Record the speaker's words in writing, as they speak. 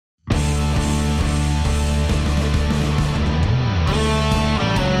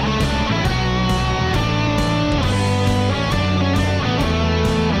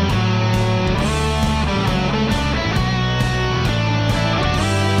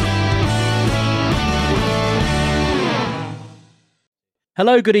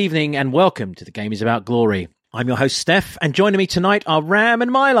Hello, good evening, and welcome to The Game is About Glory. I'm your host, Steph, and joining me tonight are Ram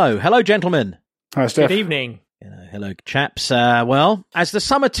and Milo. Hello, gentlemen. Hi, Steph. Good evening. Hello, chaps. Well, as the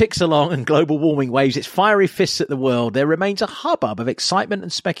summer ticks along and global warming waves its fiery fists at the world, there remains a hubbub of excitement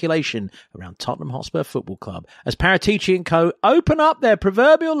and speculation around Tottenham Hotspur Football Club as Paratici and co. open up their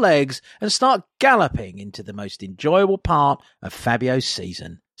proverbial legs and start galloping into the most enjoyable part of Fabio's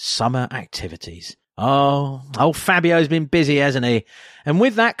season, summer activities. Oh, old Fabio's been busy, hasn't he? And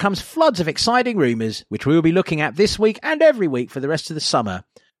with that comes floods of exciting rumours, which we will be looking at this week and every week for the rest of the summer.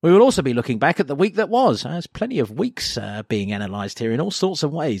 We will also be looking back at the week that was. There's plenty of weeks being analysed here in all sorts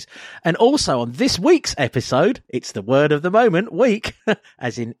of ways. And also on this week's episode, it's the word of the moment, week,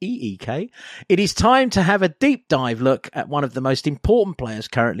 as in EEK, it is time to have a deep dive look at one of the most important players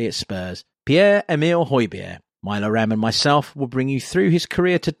currently at Spurs, Pierre-Emile Højbjerg. Milo, Ram and myself will bring you through his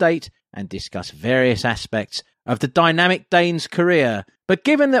career to date and discuss various aspects of the dynamic Dane's career. But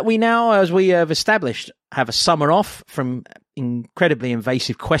given that we now, as we have established, have a summer off from incredibly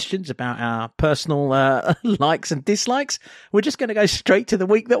invasive questions about our personal likes and dislikes, we're just going to go straight to the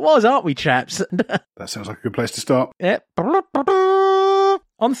week that was, aren't we, chaps? That sounds like a good place to start. Yep.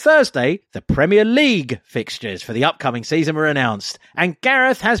 On Thursday, the Premier League fixtures for the upcoming season were announced, and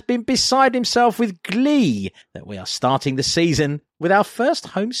Gareth has been beside himself with glee that we are starting the season with our first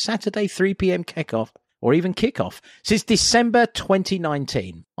home Saturday 3 p.m. kickoff, or even kickoff, since December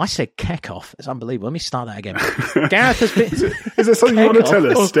 2019. I said kickoff. It's unbelievable. Let me start that again. Gareth has been... Is there something you want to tell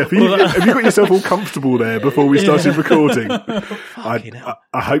us, Steph? Have you got yourself all comfortable there before we started recording? I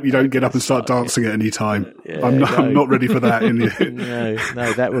hope you don't get up and start dancing at any time. Yeah, I'm not ready for that.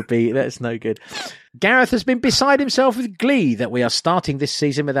 No, that's no good. Gareth has been beside himself with glee that we are starting this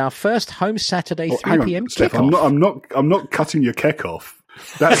season with our first home Saturday 3 p.m. kickoff. Steph, I'm not cutting your kick off.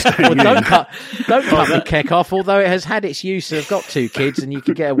 That's staying don't cut the keck off, although it has had its use. I've got 2 kids and you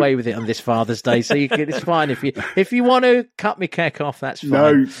can get away with it on this Father's Day, so it's fine. If you want to cut me keck off, that's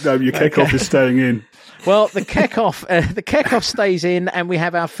fine. No, your keck off is staying in. Well, the keck off stays in, and we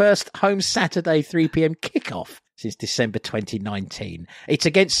have our first home Saturday 3 p.m. kickoff since December 2019. It's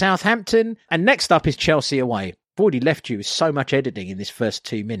against Southampton, and next up is Chelsea away. I've already left you with so much editing in this first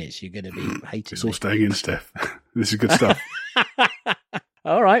 2 minutes. You're going to be hating It's all staying in, Steph. This is good stuff.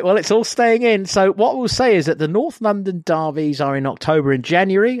 All right, well, it's all staying in. So what we'll say is that the North London derbies are in October and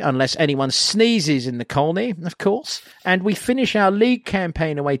January, unless anyone sneezes in the Colney, of course. And we finish our league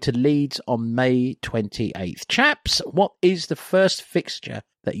campaign away to Leeds on May 28th. Chaps, what is the first fixture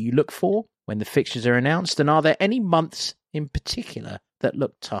that you look for when the fixtures are announced? And are there any months in particular that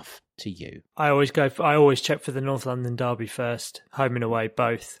look tough to you? I always check for the North London derby first, home and away,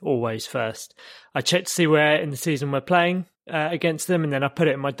 both, always first. I check to see where in the season we're playing against them, and then I put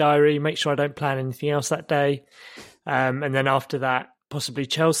it in my diary, make sure I don't plan anything else that day. And then after that, possibly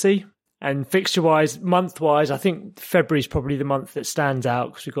Chelsea. And fixture-wise, month-wise, I think February's probably the month that stands out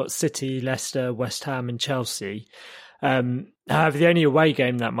because we've got City, Leicester, West Ham and Chelsea. However, the only away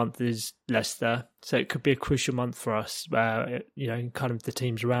game that month is Leicester, so it could be a crucial month for us, kind of the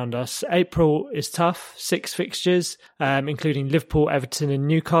teams around us. April is tough, 6 fixtures, including Liverpool, Everton and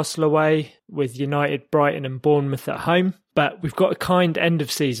Newcastle away, with United, Brighton and Bournemouth at home. But we've got a kind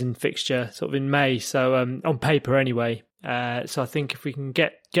end-of-season fixture sort of in May, so on paper anyway. So I think if we can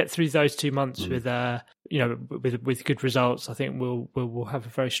get through those 2 months with good results, I think we'll have a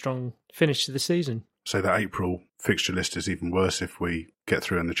very strong finish to the season. So that April fixture list is even worse if we get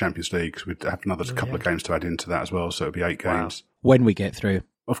through in the Champions League, because we'd have another couple of games to add into that as well. So it'll be 8 games. When we get through.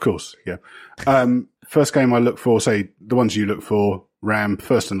 Of course, yeah. First game I look for, say, the ones you look for, Ram,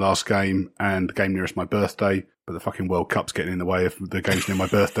 first and last game, and the game nearest my birthday. But the fucking World Cup's getting in the way of the games near my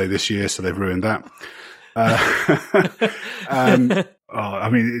birthday this year, so they've ruined that.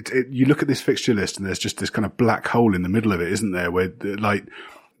 You look at this fixture list and there's just this kind of black hole in the middle of it, isn't there? Where like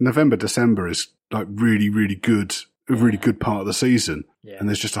November, December is like really, really good, a really good part of the season. Yeah. And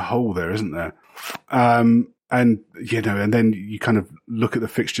there's just a hole there, isn't there? And then you kind of look at the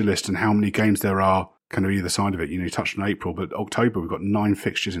fixture list and how many games there are kind of either side of it. You touched on April, but October, we've got 9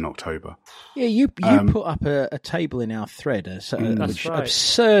 fixtures in October. Yeah, you put up a table in our thread which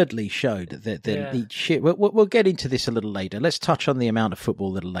absurdly showed that shit. We'll get into this a little later. Let's touch on the amount of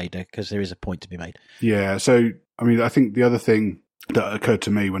football a little later, because there is a point to be made. Yeah, so, I think the other thing that occurred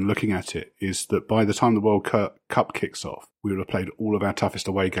to me when looking at it is that by the time the World Cup kicks off, we will have played all of our toughest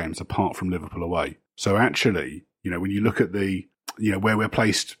away games apart from Liverpool away. So actually, when you look at the, where we're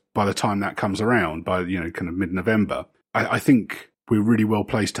placed by the time that comes around, by, kind of mid-November, I think we're really well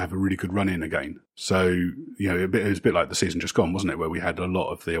placed to have a really good run in again. So, it was a bit like the season just gone, wasn't it? Where we had a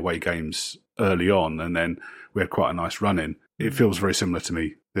lot of the away games early on and then we had quite a nice run in. it feels very similar to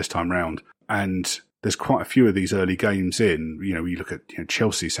me this time round. And there's quite a few of these early games in. You look at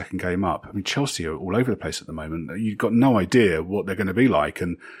Chelsea second game up. I mean, Chelsea are all over the place at the moment. You've got no idea what they're going to be like,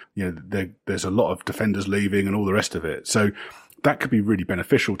 and there's a lot of defenders leaving and all the rest of it. So that could be really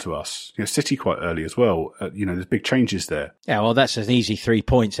beneficial to us. City quite early as well. There's big changes there. Yeah, well, that's an easy 3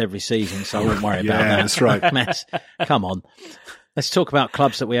 points every season, so I wouldn't worry about that. Yeah, that's right. Mess. Come on. Let's talk about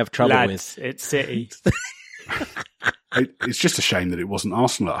clubs that we have trouble Lads, with. It's City. It's just a shame that it wasn't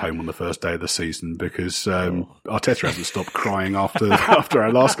Arsenal at home on the first day of the season, because Arteta hasn't stopped crying after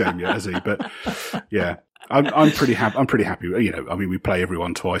our last game yet, has he? But yeah, I'm pretty happy. I'm pretty happy. We play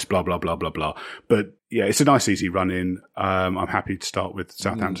everyone twice, blah blah blah blah blah. But yeah, it's a nice easy run in. I'm happy to start with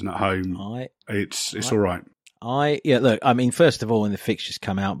Southampton at home. It's all right. First of all, when the fixtures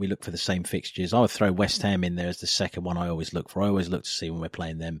come out, we look for the same fixtures. I would throw West Ham in there as the second one I always look for. I always look to see when we're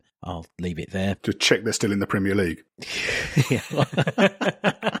playing them. I'll leave it there. To check they're still in the Premier League.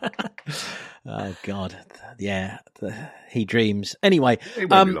 Oh, God. Yeah, he dreams. Anyway, it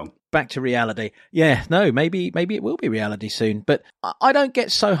won't be long. Back to reality. Yeah, no, maybe it will be reality soon. But I don't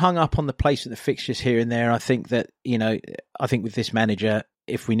get so hung up on the place of the fixtures here and there. I think that, I think with this manager,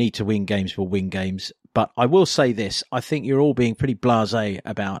 if we need to win games, we'll win games. But I will say this, I think you're all being pretty blasé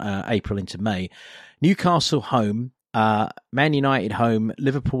about April into May. Newcastle home, Man United home,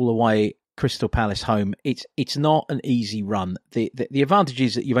 Liverpool away, Crystal Palace home. It's not an easy run. The advantage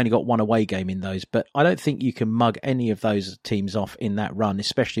is that you've only got one away game in those, but I don't think you can mug any of those teams off in that run,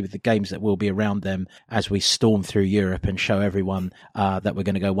 especially with the games that will be around them as we storm through Europe and show everyone that we're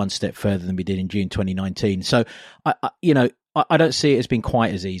going to go one step further than we did in June 2019. So, I don't see it as being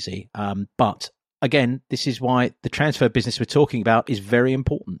quite as easy, but again, this is why the transfer business we're talking about is very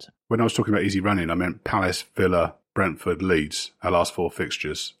important. When I was talking about easy running, I meant Palace, Villa, Brentford, Leeds, our last 4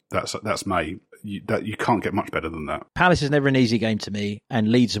 fixtures. That's May. You can't get much better than that. Palace is never an easy game to me, and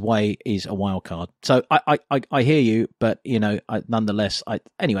Leeds away is a wild card. So I hear you, but nonetheless,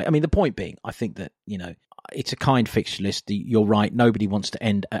 anyway. I mean, the point being, I think that it's a kind fixture list. You're right. Nobody wants to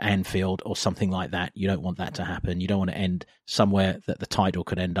end at Anfield or something like that. You don't want that to happen. You don't want to end somewhere that the title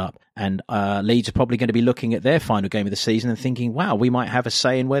could end up. And Leeds are probably going to be looking at their final game of the season and thinking, wow, we might have a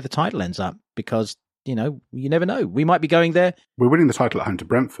say in where the title ends up, because, you never know. We might be going there. We're winning the title at home to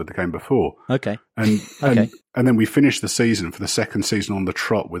Brentford the game before. Okay. And okay. And then we finished the season for the second season on the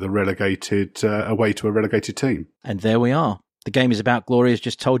trot with a relegated away to a relegated team. And there we are. The game is about glory has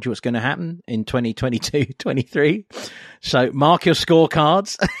just told you what's going to happen in 2022-23. So mark your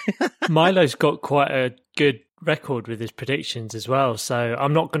scorecards. Milo's got quite a good record with his predictions as well, so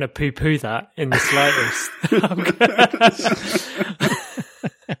I'm not going to poo-poo that in the slightest.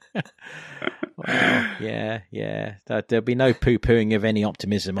 Well, yeah. There'll be no poo-pooing of any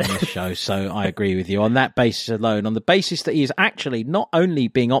optimism on this show, so I agree with you on that basis alone. On the basis that he is actually not only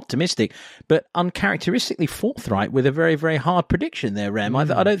being optimistic, but uncharacteristically forthright with a very, very hard prediction there, Rem. I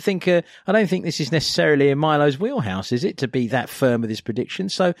don't think this is necessarily in Milo's wheelhouse, is it, to be that firm with his prediction?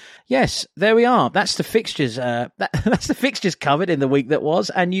 So yes, there we are. That's the fixtures. That's the fixtures covered in the week that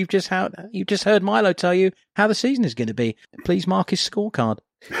was, and you've just heard Milo tell you how the season is going to be. Please mark his scorecard.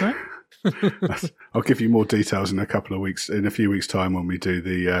 Right? I'll give you more details in a few weeks' time when we do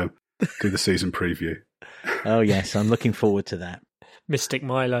the season preview. Oh yes, I'm looking forward to that. Mystic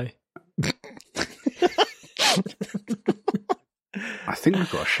Milo. I think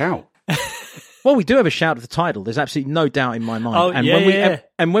we've got a shout. Well, we do have a shout at the title. There's absolutely no doubt in my mind. Oh,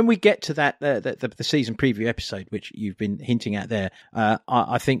 And when we get to that, the season preview episode, which you've been hinting at there,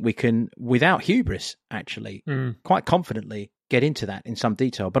 I think we can, without hubris, actually, quite confidently get into that in some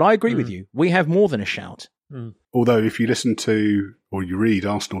detail. But I agree with you. We have more than a shout. Although if you listen to or you read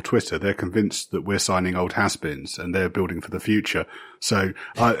Arsenal Twitter, they're convinced that we're signing old has-beens and they're building for the future. So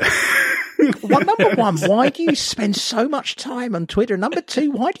Well, number one, why do you spend so much time on Twitter? Number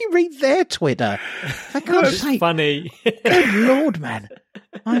two, why do you read their Twitter? For God's sake. Funny. Good Lord, man.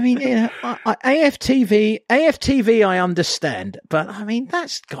 I mean, AFTV, I understand, but I mean,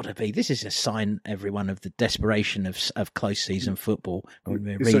 that's got to be. This is a sign, everyone, of the desperation of close season football. So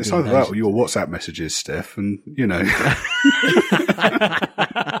it's either that or your WhatsApp messages, Steph, and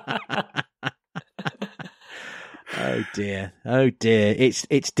Oh dear.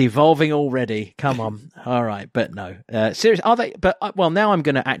 It's devolving already. Come on. All right, but no. Seriously, are they? But now I'm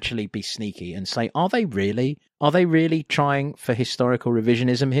going to actually be sneaky and say, are they really trying for historical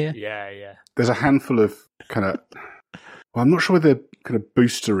revisionism here? Yeah. There's a handful of kind of. Well, I'm not sure whether kind of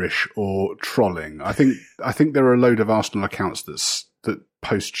boosterish or trolling. I think there are a load of Arsenal accounts that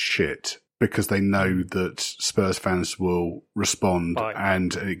post shit, because they know that Spurs fans will respond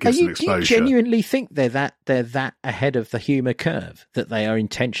and it gives them exposure. Do you genuinely think they're that ahead of the humour curve that they are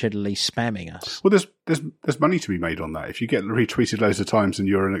intentionally spamming us? Well, there's money to be made on that. If you get retweeted loads of times and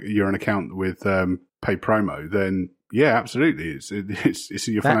you're an account with paid promo, then yeah, absolutely, it's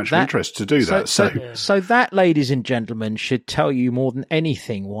in your financial interest to do that. So that, ladies and gentlemen, should tell you more than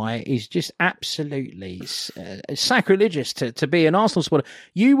anything why it is just absolutely sacrilegious to be an Arsenal supporter.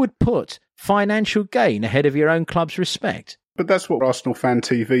 You would put financial gain ahead of your own club's respect. But that's what Arsenal Fan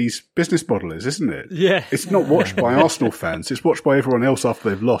TV's business model is, isn't it? Yeah. It's not watched by Arsenal fans. It's watched by everyone else after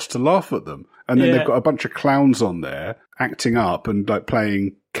they've lost to laugh at them. And then they've got a bunch of clowns on there acting up and like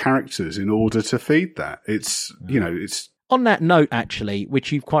playing characters in order to feed that. It's, it's... On that note, actually,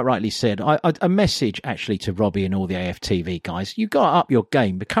 which you've quite rightly said, a message actually to Robbie and all the AFTV guys, you've got to up your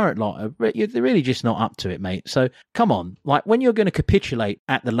game. The current lot, they're really just not up to it, mate. So come on, like when you're going to capitulate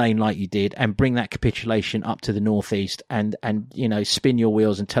at the Lane like you did and bring that capitulation up to the northeast and spin your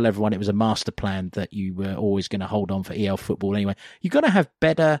wheels and tell everyone it was a master plan that you were always going to hold on for EL football anyway, you've got to have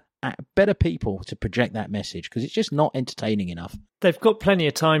better people to project that message because it's just not entertaining enough. They've got plenty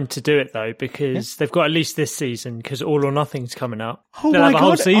of time to do it though because they've got at least this season because All or Nothing's coming up. Oh They'll my have a whole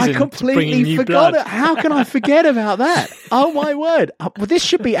God, season I completely forgot it. How can I forget about that? Oh my word. Well, this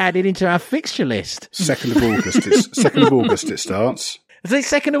should be added into our fixture list. 2nd of August. 2nd of August it starts. Is it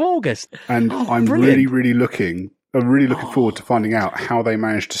 2nd of August? And I'm brilliant. really looking forward to finding out how they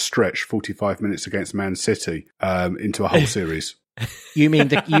managed to stretch 45 minutes against Man City into a whole series. You mean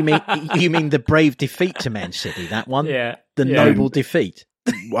the brave defeat to Man City? That one, the noble defeat.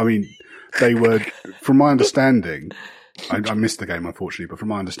 I mean, they were, from my understanding, I missed the game unfortunately, but from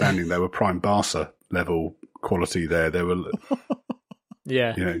my understanding, they were prime Barca level quality there. They were,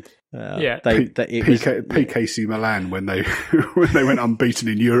 PKC Milan when they went unbeaten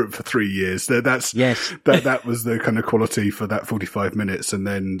in Europe for 3 years. That was the kind of quality for that 45 minutes. And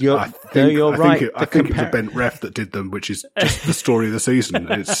then I think it was a bent ref that did them, which is just the story of the season.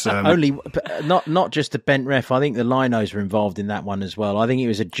 It's not just the bent ref. I think the linos were involved in that one as well. I think it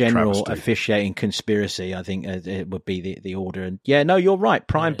was a general officiating conspiracy. I think it would be the order. And you're right.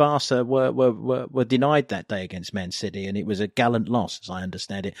 Prime Barca were denied that day against Man City, and it was a gallant loss, as I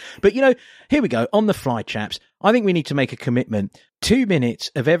understand it. But, here we go. On the fly, chaps. I think we need to make a commitment. 2 minutes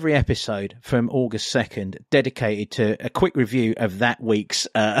of every episode from August 2nd dedicated to a quick review of that week's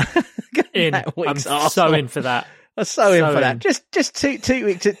I'm so in for that. I'm so in for that. Just 2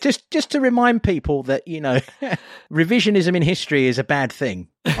 weeks. Just to remind people that, revisionism in history is a bad thing.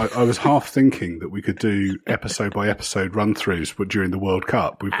 I was half thinking that we could do episode by episode run-throughs but during the World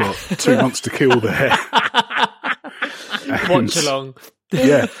Cup. We've got 2 months to kill there. Watch along.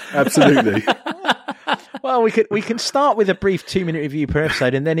 Yeah, absolutely. Well, we can start with a brief 2-minute review per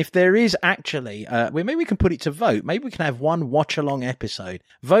episode, and then if there is actually, maybe we can put it to vote. Maybe we can have one watch-along episode.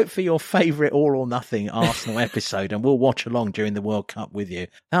 Vote for your favourite All or Nothing Arsenal episode, and we'll watch along during the World Cup with you.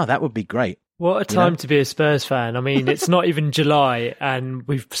 Oh, that would be great. What a time to be a Spurs fan. I mean, it's not even July, and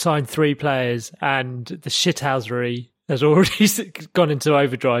we've signed 3 players, and the shithousery has already gone into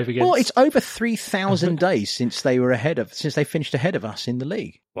overdrive again. Well, it's over 3,000 days since they finished ahead of us in the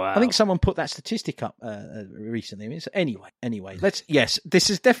league. Wow. I think someone put that statistic up recently. So anyway, this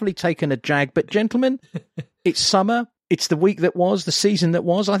has definitely taken a jag, but gentlemen, it's summer. It's the week that was, the season that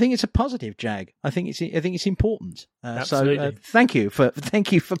was. I think it's a positive jag. I think it's important. So thank you for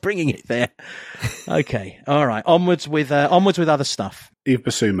bringing it there. Okay, all right. Onwards with other stuff. Yves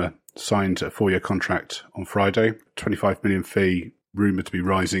Bissouma signed a 4-year contract on Friday. 25 million fee, rumoured to be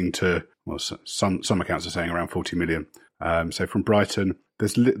rising to, well, some accounts are saying around 40 million. So from Brighton,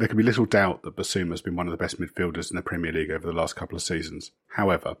 there can be little doubt that Bissouma has been one of the best midfielders in the Premier League over the last couple of seasons.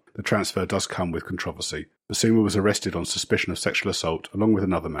 However, the transfer does come with controversy. Bissouma was arrested on suspicion of sexual assault along with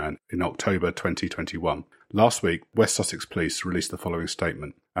another man in October 2021. Last week, West Sussex Police released the following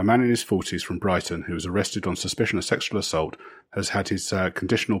statement. A man in his 40s from Brighton who was arrested on suspicion of sexual assault has had his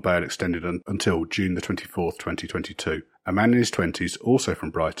conditional bail extended until June the 24th, 2022. A man in his 20s, also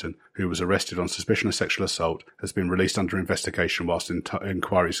from Brighton, who was arrested on suspicion of sexual assault, has been released under investigation whilst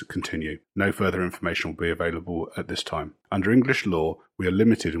inquiries continue. No further information will be available at this time. Under English law, we are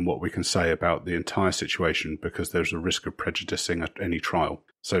limited in what we can say about the entire situation because there's a risk of prejudicing at any trial.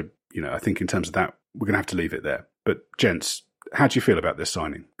 So, I think in terms of that, we're going to have to leave it there. But, gents, how do you feel about this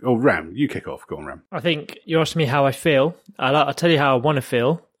signing? Oh, Ram, you kick off. Go on, Ram. I think you asked me how I feel. I'll tell you how I want to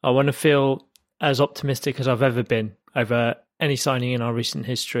feel. I want to feel as optimistic as I've ever been over any signing in our recent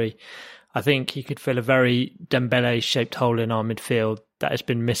history. I think he could fill a very Dembele-shaped hole in our midfield that has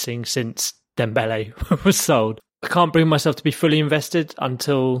been missing since Dembele was sold. I can't bring myself to be fully invested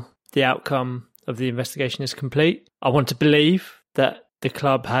until the outcome of the investigation is complete. I want to believe that the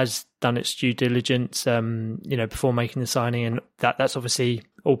club has done its due diligence, before making the signing, and that's obviously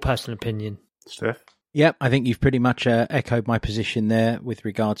all personal opinion. Steph? Yep, I think you've pretty much echoed my position there with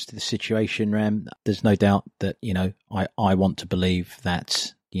regards to the situation, Ram. There's no doubt that, I want to believe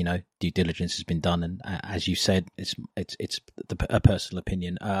that, due diligence has been done. And as you said, it's a personal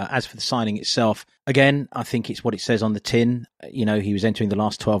opinion. As for the signing itself, again, I think it's what it says on the tin. He was entering the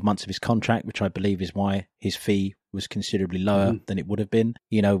last 12 months of his contract, which I believe is why his fee was considerably lower than it would have been.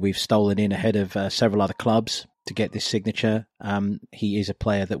 We've stolen in ahead of several other clubs to get this signature. He is a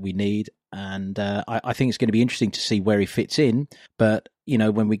player that we need. And I think it's going to be interesting to see where he fits in. But,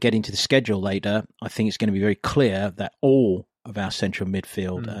 when we get into the schedule later, I think it's going to be very clear that all of our central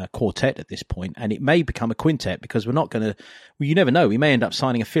midfield quartet at this point, and it may become a quintet, because we're not going to, you never know, we may end up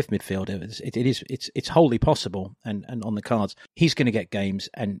signing a fifth midfielder. It's wholly possible and on the cards. He's going to get games,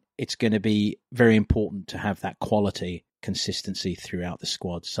 and it's going to be very important to have that quality consistency throughout the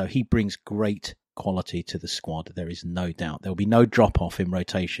squad. So he brings great quality to the squad. There is no doubt. There will be no drop-off in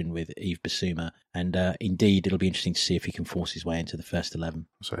rotation with Yves Bissouma, and indeed it'll be interesting to see if he can force his way into the first 11.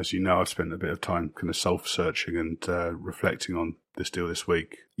 So as you know, I've spent a bit of time kind of self-searching and reflecting on this deal this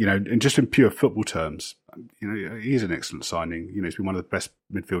week. And just in pure football terms, he's an excellent signing. He's been one of the best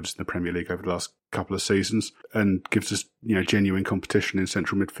midfielders in the Premier League over the last couple of seasons, and gives us, genuine competition in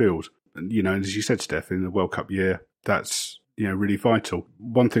central midfield. And, as you said, Steph, in the World Cup year, that's really vital.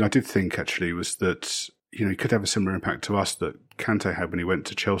 One thing I did think actually was that, he could have a similar impact to us that Kante had when he went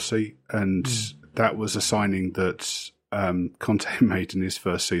to Chelsea. And that was a signing that Conte made in his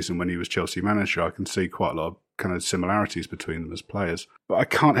first season when he was Chelsea manager. I can see quite a lot of kind of similarities between them as players. But I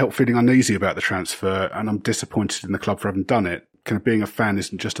can't help feeling uneasy about the transfer, and I'm disappointed in the club for having done it. Kind of being a fan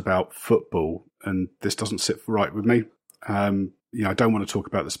isn't just about football, and this doesn't sit right with me. I don't want to talk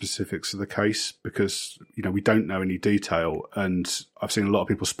about the specifics of the case because, we don't know any detail, and I've seen a lot of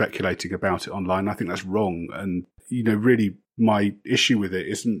people speculating about it online. I think that's wrong. And, really my issue with it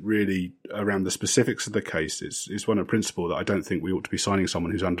isn't really around the specifics of the case. It's one of principle that I don't think we ought to be signing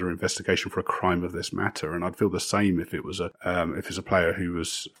someone who's under investigation for a crime of this matter. And I'd feel the same if it was a player who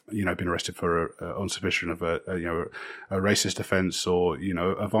was, been arrested for on suspicion of a racist offence or,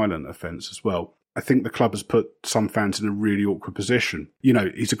 a violent offence as well. I think the club has put some fans in a really awkward position.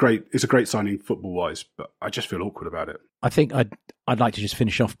 It's a great signing football wise, but I just feel awkward about it. I think I'd like to just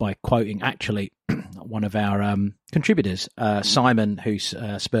finish off by quoting actually one of our contributors, Simon, who's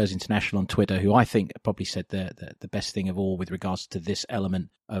Spurs International on Twitter, who I think probably said the best thing of all with regards to this element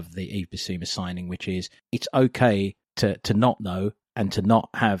of the Yves Bissouma signing, which is it's okay to not know and to not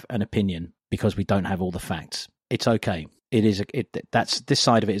have an opinion because we don't have all the facts. It's okay. This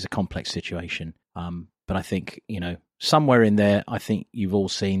side of it is a complex situation. But I think, somewhere in there, I think you've all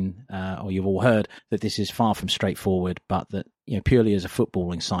seen or you've all heard that this is far from straightforward, but that, purely as a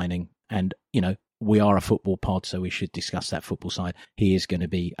footballing signing, and, we are a football pod, so we should discuss that football side. He is going to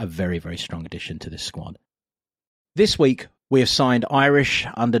be a very, very strong addition to this squad. This week, we have signed Irish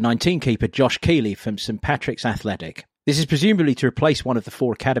under-19 keeper Josh Keeley from St Patrick's Athletic. This is presumably to replace one of the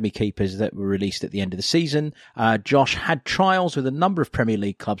 4 academy keepers that were released at the end of the season. Josh had trials with a number of Premier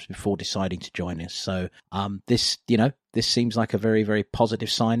League clubs before deciding to join us. So this seems like a very, very positive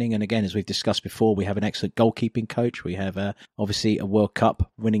signing. And again, as we've discussed before, we have an excellent goalkeeping coach. We have obviously a World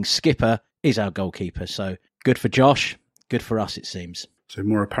Cup winning skipper is our goalkeeper. So good for Josh, good for us, it seems. So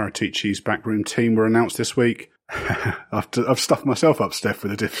Mauro Paratici's backroom team were announced this week. I've stuffed myself up, Steph,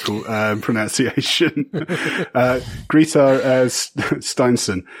 with a difficult pronunciation. Greta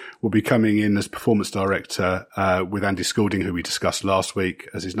Steinson will be coming in as performance director with Andy Scoulding, who we discussed last week,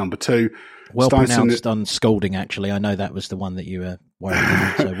 as his number 2. Well pronounced on Scoulding, actually. I know that was the one that you were worried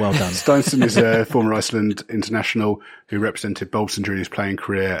about, so well done. Steinson is a former Iceland international who represented Bolton during his playing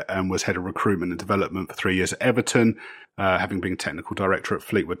career and was head of recruitment and development for 3 years at Everton, having been technical director at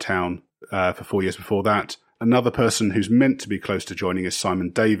Fleetwood Town for 4 years before that. Another person who's meant to be close to joining is Simon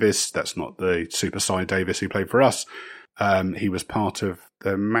Davis. That's not the Super Cy Davis who played for us. He was part of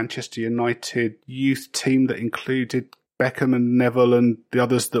the Manchester United youth team that included Beckham and Neville and the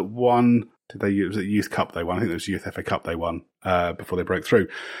others that won. Was it the Youth Cup they won? I think it was the Youth FA Cup they won before they broke through.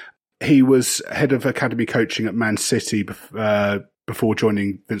 He was head of academy coaching at Man City before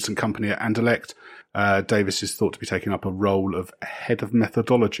joining Vincent Kompany at Anderlecht. Davis is thought to be taking up a role of head of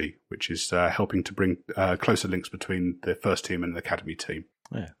methodology, which is helping to bring closer links between the first team and the academy team.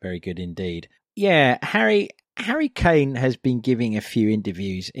 Yeah, very good indeed. Yeah, Harry Kane has been giving a few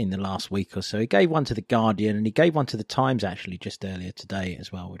interviews in the last week or so. He gave one to The Guardian and he gave one to The Times actually just earlier today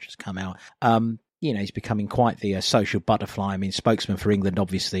as well, which has come out. he's becoming quite the social butterfly. I mean, spokesman for England,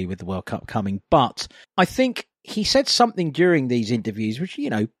 obviously, with the World Cup coming. But I think he said something during these interviews, which,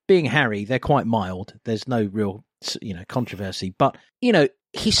 being Harry, they're quite mild. There's no real, controversy. But,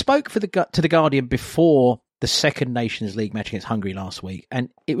 he spoke to the Guardian before the second Nations League match against Hungary last week, and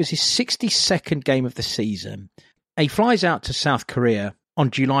it was his 62nd game of the season. And he flies out to South Korea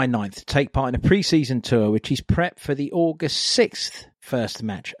on July 9th to take part in a pre-season tour, which he's prepped for the August 6th first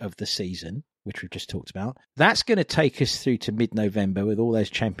match of the season, which we've just talked about. That's going to take us through to mid-November with all those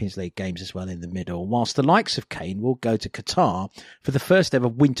Champions League games as well in the middle, whilst the likes of Kane will go to Qatar for the first ever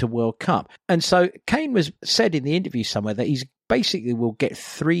Winter World Cup. And so Kane said in the interview somewhere that he's basically will get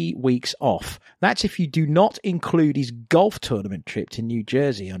 3 weeks off. That's if you do not include his golf tournament trip to New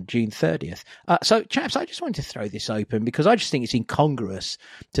Jersey on June 30th. So, chaps, I just wanted to throw this open because I just think it's incongruous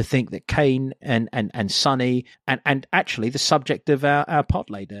to think that Kane and Sonny and actually the subject of our pod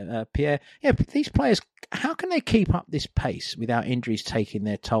later, Pierre, these players, how can they keep up this pace without injuries taking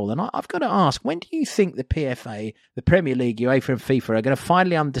their toll? And I've got to ask, when do you think the PFA, the Premier League, UEFA and FIFA are going to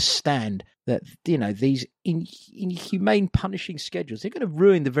finally understand that, these inhumane punishing schedules, they're going to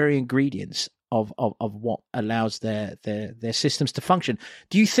ruin the very ingredients of what allows their systems to function?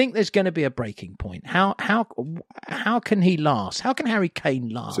 Do you think there's going to be a breaking point? How can he last? How can Harry Kane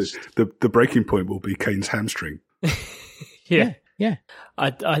last? So the breaking point will be Kane's hamstring. Yeah.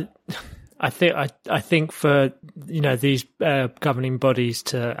 I think for these governing bodies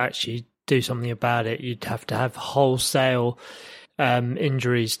to actually do something about it, you'd have to have wholesale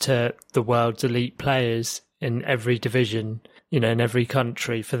injuries to the world's elite players in every division, in every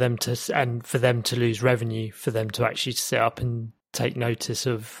country, for them to lose revenue, for them to actually sit up and take notice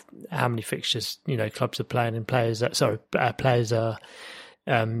of how many fixtures clubs are playing and players are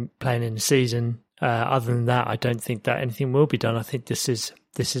playing in the season. Other than that, I don't think that anything will be done. I think this is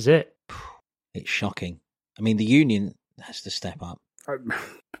it. It's shocking. I mean, the union has to step up.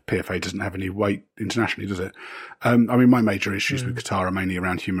 PFA doesn't have any weight internationally, does it? I mean, my major issues with Qatar are mainly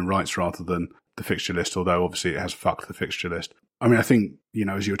around human rights rather than the fixture list, although obviously it has fucked the fixture list. I mean, I think,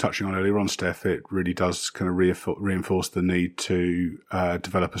 as you were touching on earlier on, Steph, it really does kind of reinforce the need to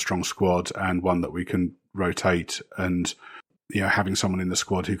develop a strong squad and one that we can rotate, and, having someone in the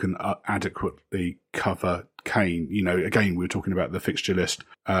squad who can adequately cover Kane. Again, we were talking about the fixture list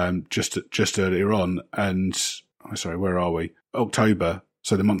just earlier on, and sorry, where are we? October,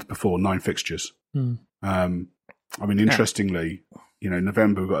 so the month before, 9 fixtures. I mean, interestingly,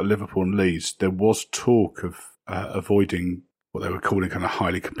 November we've got Liverpool and Leeds. There was talk of avoiding what they were calling kind of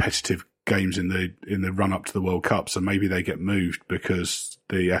highly competitive games in the run up to the World Cup. So maybe they get moved because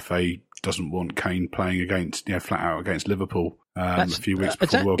the FA doesn't want Kane playing against flat out against Liverpool a few weeks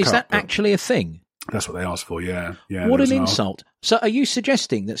before the World Cup. Is that actually a thing? That's what they asked for, yeah. What an insult. So are you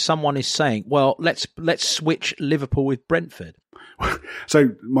suggesting that someone is saying, well, let's switch Liverpool with Brentford?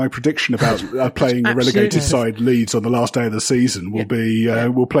 So my prediction about playing the relegated side Leeds on the last day of the season will be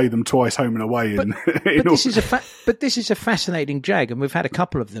we'll play them twice home and away. But this is a fascinating jag, and we've had a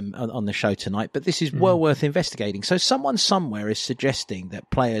couple of them on the show tonight, but this is well worth investigating. So someone somewhere is suggesting that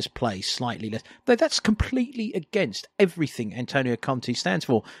players play slightly less. But that's completely against everything Antonio Conte stands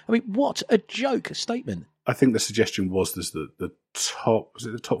for. I mean, what a joke statement. I think the suggestion was that the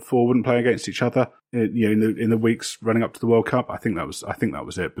top 4 wouldn't play against each other in the weeks running up to the World Cup. I think that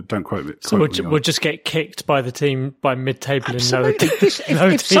was it, but don't quote me. So we'll just get kicked by the team by mid-table in lower team.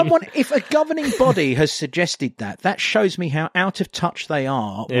 If a governing body has suggested that shows me how out of touch they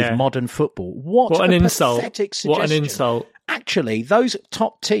are with modern football. What an insult! Pathetic suggestion. What an insult! Actually, those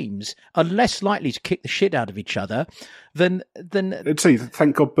top teams are less likely to kick the shit out of each other than. See,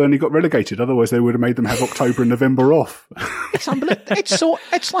 thank God Burnley got relegated. Otherwise, they would have made them have October and November off. It's unbelievable.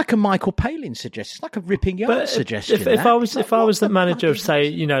 It's like a Michael Palin suggestion. It's like a ripping yarn suggestion. If I was the manager of, say,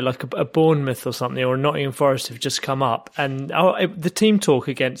 like a Bournemouth or something, or a Nottingham Forest have just come up, and the team talk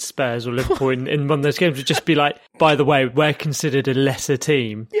against Spurs or Liverpool in one of those games would just be like, by the way, we're considered a lesser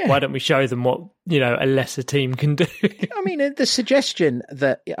team. Yeah. Why don't we show them what a lesser team can do? I mean, the suggestion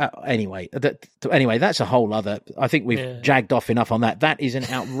that anyway, that's a whole other. I think we've jagged off enough on that. That is an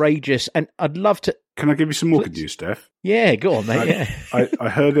outrageous, and I'd love to. Can I give you some more good news, Steph? Yeah, go on, mate. I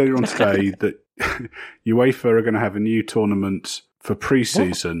heard earlier on today that UEFA are going to have a new tournament for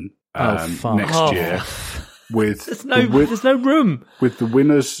pre-season next year. There's no room with the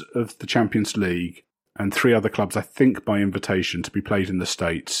winners of the Champions League and 3 other clubs, I think, by invitation, to be played in the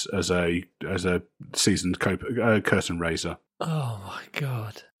States as a seasoned curtain raiser. Oh my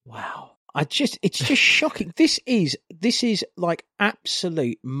God! Wow. It's just shocking. This is like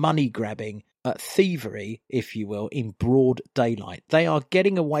absolute money grabbing thievery, if you will, in broad daylight. They are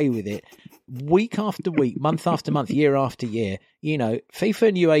getting away with it week after week, month after month, year after year. You know, FIFA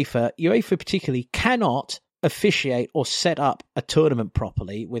and UEFA particularly, cannot officiate or set up a tournament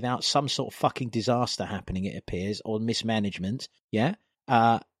properly without some sort of fucking disaster happening, it appears, or mismanagement. Yeah.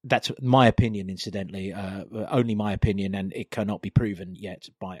 That's my opinion, incidentally, only my opinion, and it cannot be proven yet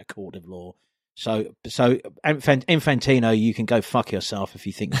by a court of law. So Infantino, you can go fuck yourself if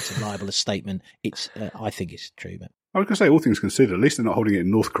you think that's a libelous statement. I think it's true, but I was going to say, all things considered, at least they're not holding it in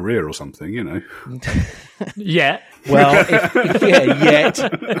North Korea or something, you know. Yeah. Well, yet.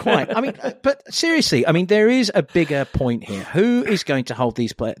 Quite. I mean, but seriously, I mean, there is a bigger point here. Who is going to hold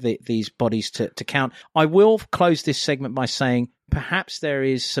these bodies to count? I will close this segment by saying perhaps there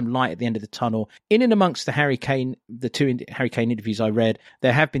is some light at the end of the tunnel. In and amongst the two Harry Kane interviews I read,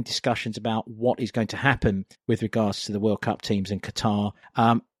 there have been discussions about what is going to happen with regards to the World Cup teams in Qatar.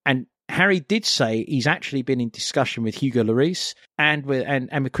 And Harry did say he's actually been in discussion with Hugo Lloris and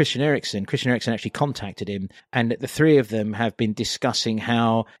with Christian Eriksen. Christian Eriksen actually contacted him, and the three of them have been discussing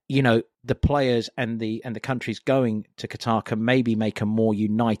how, you know, the players and the countries going to Qatar can maybe make a more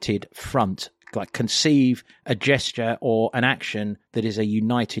united front, like conceive a gesture or an action that is a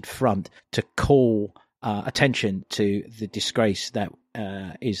united front to call attention to the disgrace that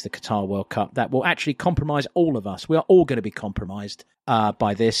is the Qatar World Cup that will actually compromise all of us. We are all going to be compromised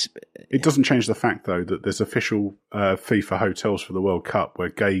by this. It doesn't change the fact, though, that there's official FIFA hotels for the World Cup where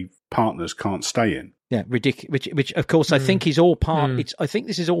gay partners can't stay in. Yeah, ridiculous. Which of course I think is all part. I think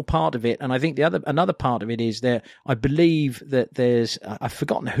this is all part of it, and I think another part of it is that I believe that there's. I've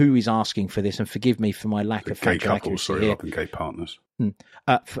forgotten who is asking for this, and forgive me for my lack of gay factual couples, accuracy rather than gay partners.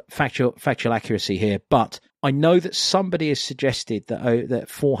 Factual accuracy here, but I know that somebody has suggested that that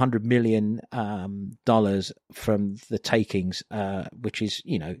 $400 million from the takings, which is,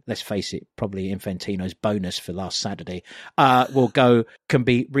 you know, let's face it, probably Infantino's bonus for last Saturday, can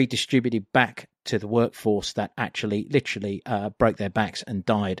be redistributed back to the workforce that actually literally broke their backs and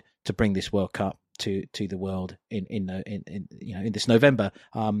died to bring this World Cup to the world in this November.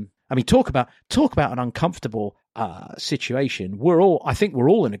 I mean, talk about an uncomfortable situation. I think we're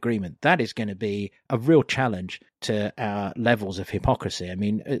all in agreement that is going to be a real challenge to our levels of hypocrisy. I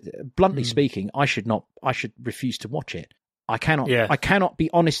mean, bluntly speaking, I should refuse to watch it. I cannot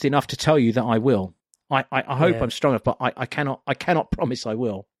be honest enough to tell you that I will. I hope I'm strong enough, but I cannot promise I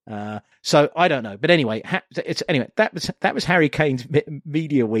will. So I don't know, but anyway, that was Harry Kane's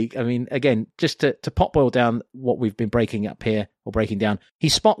media week. I mean, again, just to pot boil down what we've been breaking down, he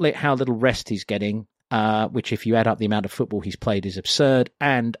spotlit how little rest he's getting, which if you add up the amount of football he's played is absurd.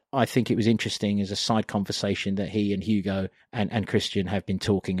 And I think it was interesting as a side conversation that he and Hugo and Christian have been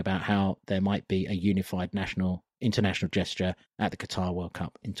talking about how there might be a unified international gesture at the Qatar World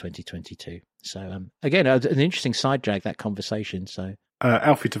Cup in 2022. So again, an interesting side drag, that conversation. So.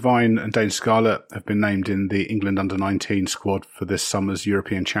 Alfie Devine and Dane Scarlett have been named in the England under-19 squad for this summer's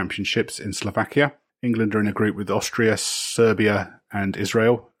European Championships in Slovakia. England are in a group with Austria, Serbia and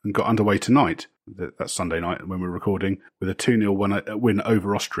Israel and got underway tonight. That's Sunday night when we're recording, with a 2-0 win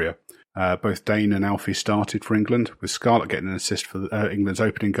over Austria. Both Dane and Alfie started for England, with Scarlett getting an assist for England's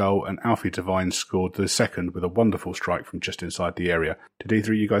opening goal, and Alfie Devine scored the second with a wonderful strike from just inside the area. Did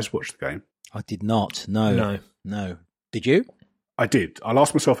either of you guys watch the game? I did not. No. Did you? I did. I'll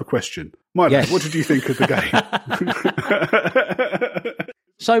ask myself a question. Milo, yes. What did you think of the game?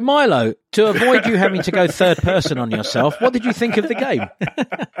 So, Milo, to avoid you having to go third person on yourself, what did you think of the game?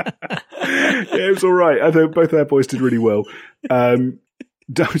 Yeah, it was all right. I thought both our boys did really well. One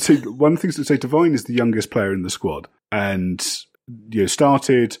thing to say, Devine is the youngest player in the squad, and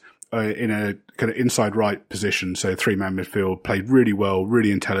started in a kind of inside right position, so 3-man midfield, played really well,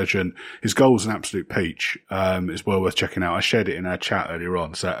 really intelligent. His goal's an absolute peach. It's well worth checking out. I shared it in our chat earlier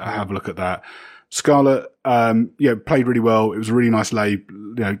on, so have a look at that. Scarlett, played really well. It was a really nice lay,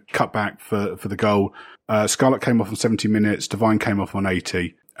 cut back for the goal. Scarlett came off on 70 minutes. Devine came off on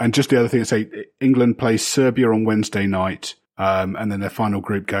 80. And just the other thing to say, England plays Serbia on Wednesday night. And then their final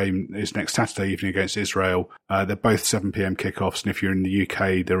group game is next Saturday evening against Israel. They're both 7 p.m. kickoffs, and if you're in the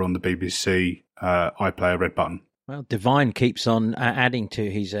UK, they're on the BBC iPlayer red button. Well, Devine keeps on adding to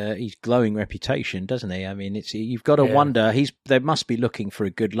his glowing reputation, doesn't he? I mean, you've got to wonder. They must be looking for a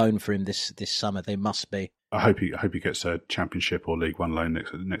good loan for him this summer. They must be. I hope he gets a Championship or League One loan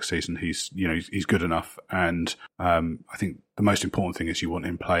next season. He's good enough, and I think the most important thing is you want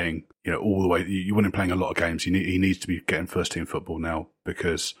him playing, all the way. You want him playing a lot of games. He needs to be getting first team football now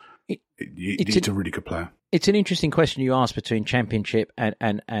because he's a really good player. It's an interesting question you asked between Championship and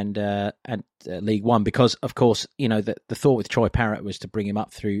League One, because of course the thought with Troy Parrott was to bring him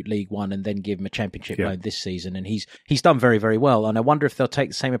up through League One and then give him a Championship loan this season, and he's done very, very well. And I wonder if they'll take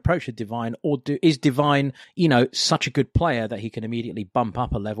the same approach with Devine, or is Devine such a good player that he can immediately bump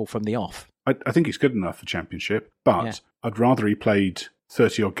up a level from the off? I think he's good enough for Championship, but I'd rather he played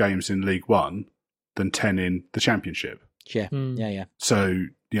 30 odd games in League One than 10 in the Championship. Yeah, yeah. So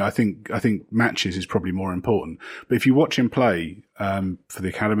I think matches is probably more important. But if you watch him play for the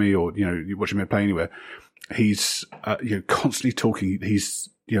academy, or you watch him play anywhere, he's constantly talking. He's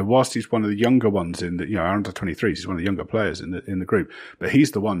whilst he's one of the younger ones in the under 23s, he's one of the younger players in the group. But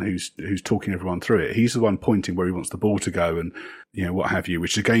he's the one who's talking everyone through it. He's the one pointing where he wants the ball to go, and what have you.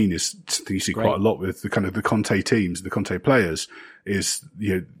 Which again is something you see quite a lot with the kind of the Conte teams, the Conte players, is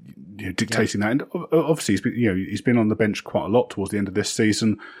dictating that. And obviously he's been on the bench quite a lot towards the end of this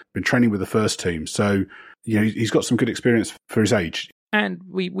season. Been training with the first team, so he's got some good experience for his age. And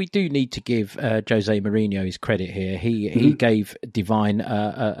we do need to give Jose Mourinho his credit here. He gave Devine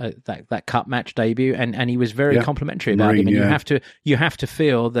that cup match debut, and he was very complimentary about him. And you have to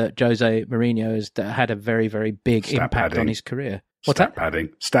feel that Jose Mourinho has had a very, very big impact on his career. Stat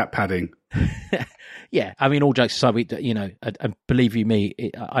padding. Yeah, I mean, all jokes aside, and believe you me,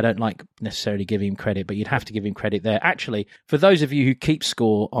 I don't like necessarily giving him credit, but you'd have to give him credit there. Actually, for those of you who keep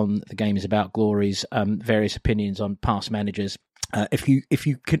score on the Game Is About Glory's various opinions on past managers, if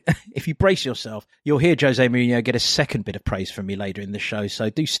you brace yourself, you'll hear Jose Mourinho get a second bit of praise from me later in the show. So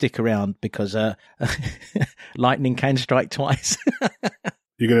do stick around, because lightning can strike twice.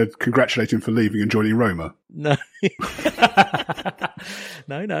 You're going to congratulate him for leaving and joining Roma? No.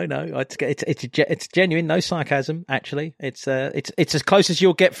 No. It's genuine, no sarcasm. Actually, it's as close as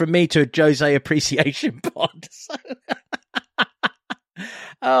you'll get from me to a Jose appreciation pod. So.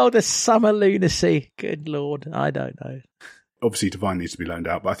 Oh, the summer lunacy! Good Lord, I don't know. Obviously, Devine needs to be loaned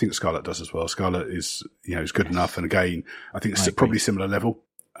out, but I think Scarlett does as well. Scarlett is good enough, and again, I think it's probably similar level.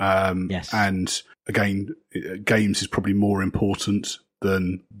 Yes, and again, games is probably more important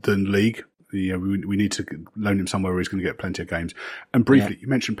than league. We need to loan him somewhere where he's going to get plenty of games. And briefly, you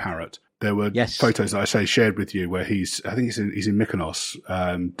mentioned Parrott. There were photos that I shared with you where he's in Mykonos,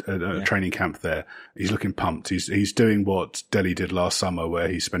 a training camp there. He's looking pumped. He's doing what Delhi did last summer, where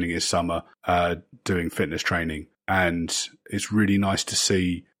he's spending his summer doing fitness training, and it's really nice to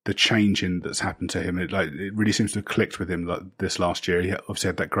see the change that's happened to him. It really seems to have clicked with him this last year. He obviously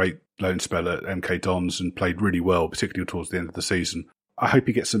had that great loan spell at MK Dons and played really well, particularly towards the end of the season. I hope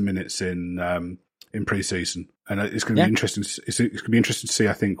he gets some minutes in pre-season, and it's going to be interesting. It's going to be interesting to see,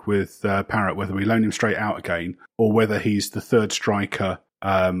 I think, with Parrott, whether we loan him straight out again, or whether he's the third striker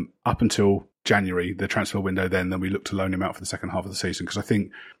up until January, the transfer window. Then we look to loan him out for the second half of the season, because I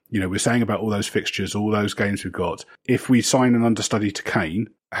think we're saying about all those fixtures, all those games we've got. If we sign an understudy to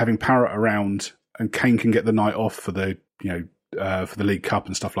Kane, having Parrott around, and Kane can get the night off for the for the League Cup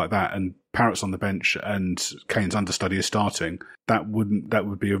and stuff like that, and Parrott's on the bench and Kane's understudy is starting, that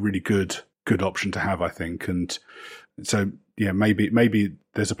would be a really good option to have, I think. And so maybe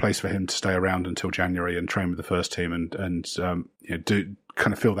there's a place for him to stay around until January and train with the first team and do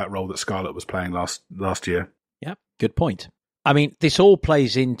kind of fill that role that Scarlett was playing last year. Yeah, good point. I mean, this all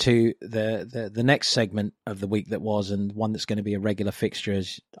plays into the next segment of the week that was, and one that's going to be a regular fixture,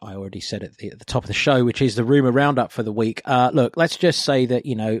 as I already said at the top of the show, which is the rumour roundup for the week. Look, let's just say that,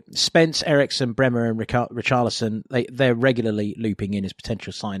 Spence, Eriksson, Bremer and Richarlison, they're regularly looping in as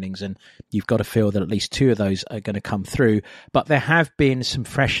potential signings, and you've got to feel that at least two of those are going to come through. But there have been some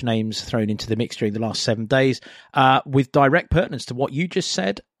fresh names thrown into the mix during the last 7 days, with direct pertinence to what you just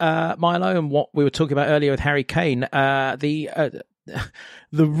said, Milo, and what we were talking about earlier with Harry Kane.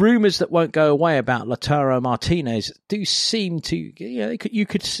 The rumours that won't go away about Lautaro Martinez do seem to, you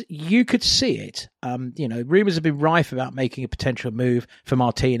could see it. Rumours have been rife about making a potential move for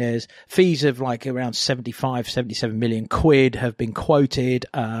Martinez. Fees of like around 77 million quid have been quoted.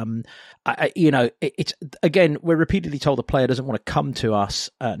 It's again, we're repeatedly told the player doesn't want to come to us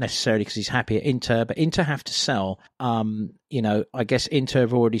necessarily because he's happy at Inter, but Inter have to sell. I guess Inter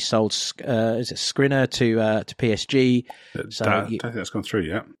have already sold Skriniar to PSG. I don't think that's gone through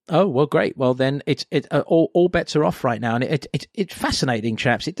yet. Oh well, great. Well then, all bets are off right now, and it's fascinating,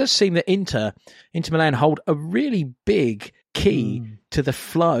 chaps. It does seem that Inter Milan hold a really big key to the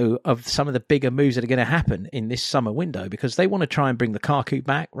flow of some of the bigger moves that are going to happen in this summer window, because they want to try and bring Lukaku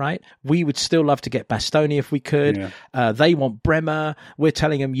back, right? We would still love to get Bastoni if we could. Yeah. They want Bremer. We're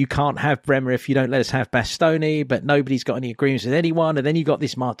telling them you can't have Bremer if you don't let us have Bastoni, but nobody's got any agreements with anyone. And then you got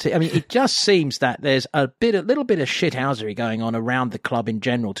this Martin. I mean, it just seems that there's a little bit of shithousery going on around the club in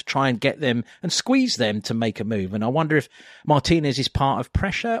general to try and get them and squeeze them to make a move. And I wonder if Martinez is part of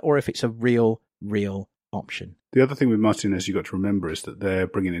pressure or if it's a real option. The other thing with Martinez you've got to remember is that they're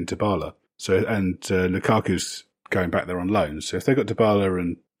bringing in Dybala. And Lukaku's going back there on loan. So if they've got Dybala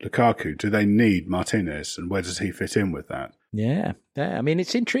and Lukaku, do they need Martinez? And where does he fit in with that? Yeah. I mean,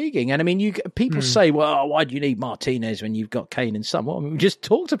 it's intriguing. And I mean, people say, well, why do you need Martinez when you've got Kane and Son? Well, I mean, we just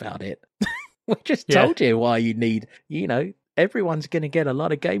talked about it. We just told you why you need, everyone's going to get a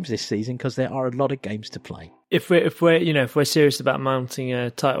lot of games this season because there are a lot of games to play. If we're serious about mounting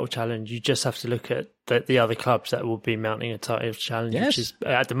a title challenge, you just have to look at the other clubs that will be mounting a title challenge, which is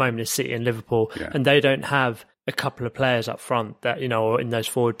at the moment is City and Liverpool, and they don't have a couple of players up front that or in those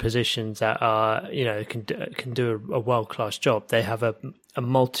forward positions that are can do a world class job. They have a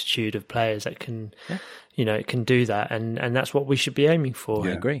multitude of players that can can do that, and that's what we should be aiming for.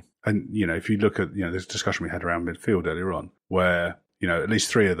 I agree. And if you look at this discussion we had around midfield earlier on, where at least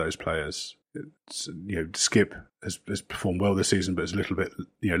three of those players, Skip has performed well this season, but is a little bit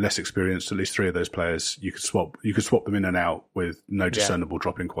less experienced. At least three of those players you could swap them in and out with no discernible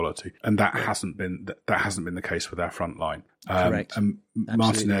drop in quality, and that hasn't been the case with our front line. Correct. And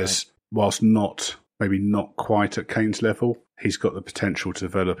Martinez, whilst maybe not quite at Kane's level, he's got the potential to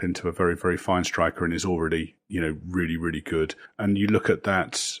develop into a very, very fine striker and is already, really, really good. And you look at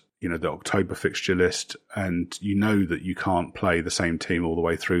that, the October fixture list, and that you can't play the same team all the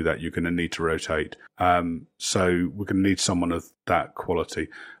way through that. You're going to need to rotate. So we're going to need someone of that quality.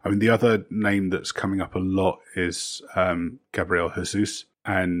 I mean, the other name that's coming up a lot is Gabriel Jesus.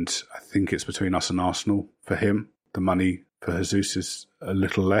 And I think it's between us and Arsenal for him. The money for Jesus is a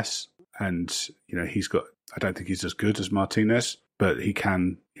little less. And, I don't think he's as good as Martinez, but he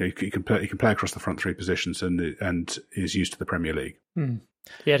can play across the front three positions and is used to the Premier League.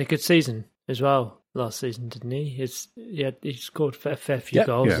 He had a good season as well last season, didn't he? He scored a fair few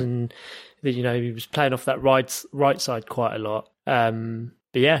goals, and he was playing off that right side quite a lot.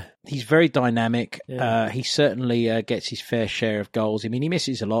 But yeah, he's very dynamic. Yeah. He certainly gets his fair share of goals. I mean, he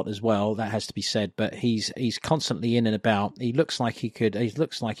misses a lot as well. That has to be said. But he's constantly in and about. He looks like he's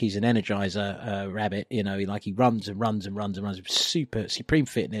an energizer rabbit. Like he runs and runs and runs and runs. Supreme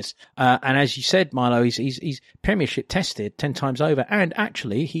fitness. And as you said, Milo, he's Premiership tested 10 times over. And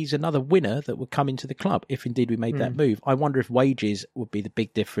actually, he's another winner that would come into the club if indeed we made that move. I wonder if wages would be the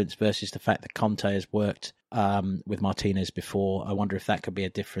big difference versus the fact that Conte has worked with Martinez before. I wonder if that could be a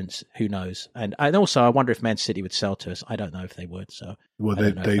difference. Who knows? And also, I wonder if Man City would sell to us. I don't know if they would. So, well,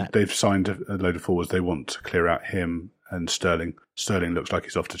 they've signed a load of forwards. They want to clear out him and Sterling. Sterling looks like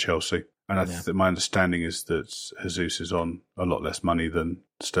he's off to Chelsea, and my understanding is that Jesus is on a lot less money than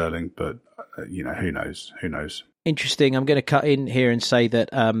Sterling. But who knows? Who knows? Interesting. I'm going to cut in here and say that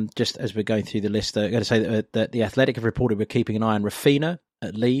just as we're going through the list, I'm going to say that the Athletic have reported we're keeping an eye on Rafinha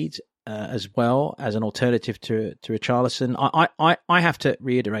at Leeds. As well as an alternative to Richarlison. I have to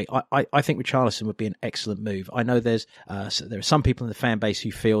reiterate, I think Richarlison would be an excellent move. I know there are some people in the fan base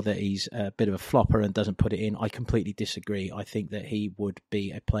who feel that he's a bit of a flopper and doesn't put it in. I completely disagree. I think that he would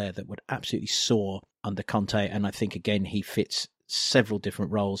be a player that would absolutely soar under Conte, and I think, again, he fits several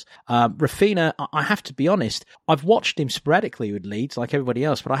different roles. Rafinha, I have to be honest, I've watched him sporadically with Leeds like everybody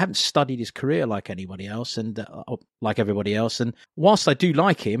else, but I haven't studied his career like anybody else and like everybody else. And whilst I do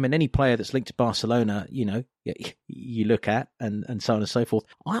like him, and any player that's linked to Barcelona, you look at and so on and so forth,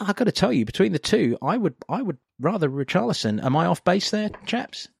 I've got to tell you, between the two, I would rather Richarlison. Am I off base there,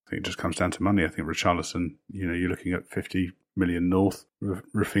 chaps? I think it just comes down to money. I think Richarlison, you're looking at 50 million north.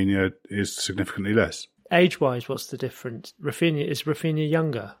 Rafinha is significantly less. Age-wise, what's the difference? Is Rafinha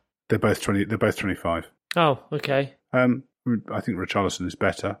younger? They're both 20. They're both 25. Oh, okay. I think Richarlison is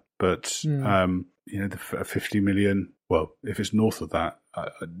better, but 50 million. Well, if it's north of that,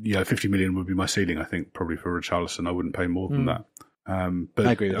 50 million would be my ceiling. I think probably for Richarlison, I wouldn't pay more than that. But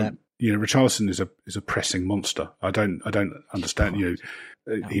I agree with that. Richarlison is a pressing monster. I don't understand.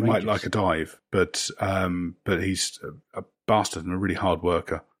 He might like a dive, but he's a bastard and a really hard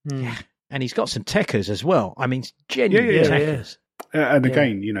worker. Yeah. And he's got some techers as well. I mean, genuine techers. Yeah. And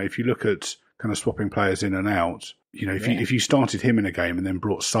again, if you look at kind of swapping players in and out, if you started him in a game and then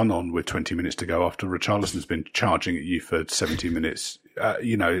brought Son on with 20 minutes to go after Richarlison's been charging at you for 70 minutes,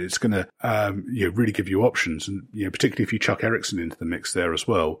 it's going to really give you options. And particularly if you chuck Eriksen into the mix there as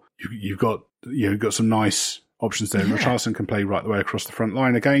well, you've got some nice options there. And Richarlison can play right the way across the front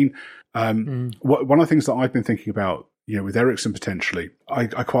line again. One of the things that I've been thinking about, with Eriksen potentially, I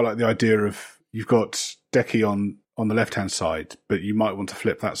quite like the idea of you've got Decky on the left-hand side, but you might want to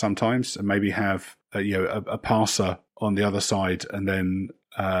flip that sometimes and maybe have a passer on the other side and then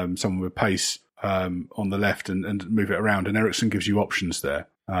someone with pace on the left and move it around. And Eriksen gives you options there.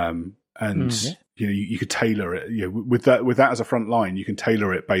 You could tailor it. With that as a front line, you can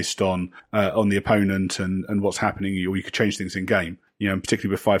tailor it based on the opponent and what's happening, or you could change things in game. And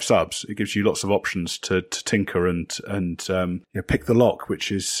particularly with 5 subs, it gives you lots of options to tinker and pick the lock.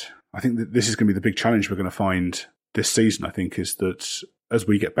 Which is, I think that this is going to be the big challenge we're going to find this season. I think is that as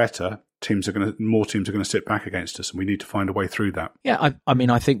we get better, more teams are going to sit back against us, and we need to find a way through that. Yeah,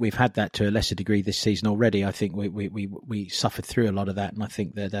 I think we've had that to a lesser degree this season already. I think we suffered through a lot of that, and I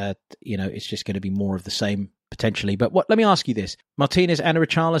think that it's just going to be more of the same potentially. But let me ask you this: Martinez and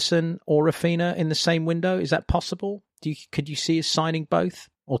Richarlison or Rafinha in the same window, is that possible? Could you see us signing both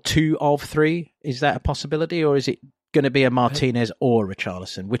or 2 of 3? Is that a possibility, or is it going to be a Martinez or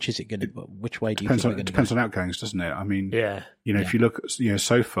Richarlison? Which is it going to? Which way do you think we're going to go? Depends on outgoings, doesn't it? I mean, if you look,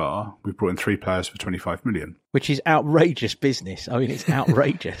 so far we've brought in 3 players for 25 million, which is outrageous business. I mean, it's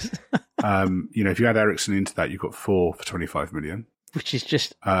outrageous. If you add Eriksen into that, you've got 4 for 25 million, which is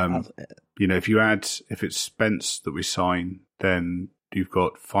just. If it's Spence that we sign, then you've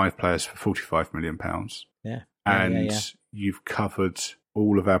got 5 players for £45 million. Yeah, and you've covered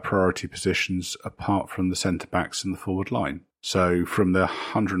all of our priority positions apart from the centre-backs and the forward line. So from the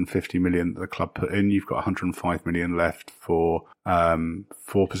 150 million that the club put in, you've got 105 million left for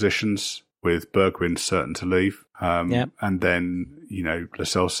 4 positions, with Bergwijn certain to leave. And then, Lo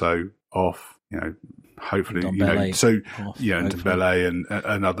Celso off, hopefully, Dembele and Dembele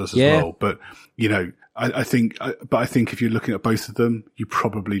and others as well. But, I think if you're looking at both of them, you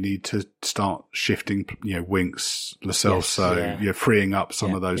probably need to start shifting, Winks, Lo Celso, freeing up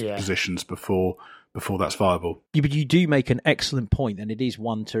some of those positions before that's viable. Yeah, but you do make an excellent point, and it is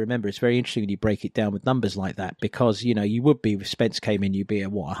one to remember. It's very interesting when you break it down with numbers like that, because, you would be, if Spence came in, you'd be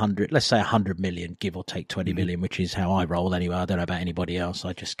at 100, let's say 100 million, give or take 20 million, which is how I roll anyway. I don't know about anybody else.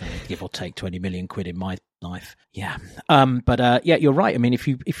 I just kind of give or take 20 million quid in my life. Yeah. You're right. I mean, if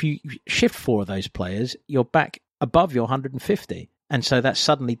you shift 4 of those players, you're back above your 150. And so that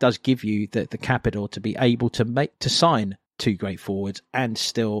suddenly does give you the capital to be able to sign 2 great forwards and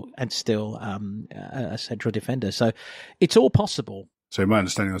still a central defender. So it's all possible. So my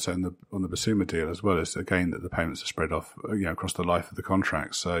understanding also on the Bissouma deal as well is, again, that the payments are spread off across the life of the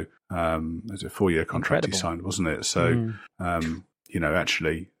contract. So there's a 4-year contract he signed, wasn't it? So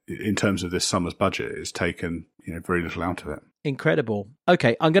actually, in terms of this summer's budget, it's taken very little out of it. Incredible.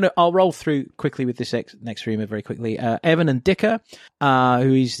 Okay, I'll roll through quickly with this next rumour very quickly. Evan Ndicka,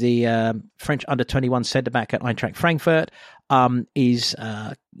 who is the French under-21 centre-back at Eintracht Frankfurt, is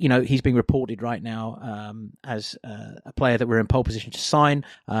he's being reported right now as a player that we're in pole position to sign.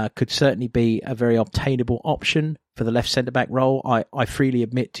 Could certainly be a very obtainable option for the left centre-back role. I freely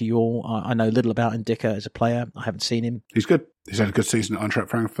admit to you all, I know little about Ndicka as a player. I haven't seen him. He's good. He's had a good season at Eintracht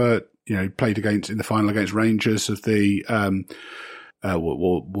Frankfurt. Played in the final against Rangers of the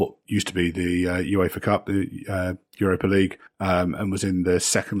what used to be the UEFA Cup, the Europa League, and was in the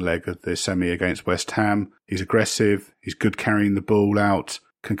second leg of the semi against West Ham. He's aggressive. He's good carrying the ball out.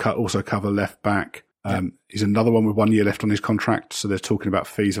 Can also cover left back. He's another one with 1 year left on his contract, so they're talking about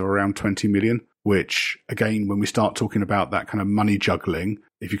fees of around 20 million. Which, again, when we start talking about that kind of money juggling,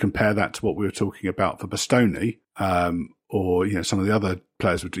 if you compare that to what we were talking about for Bastoni, or some of the other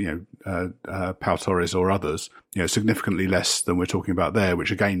players, Pau Torres or others, significantly less than we're talking about there,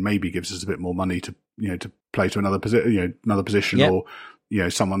 which again maybe gives us a bit more money to play to another position, or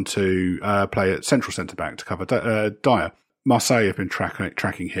someone to play at central centre back to cover Dyer. Marseille have been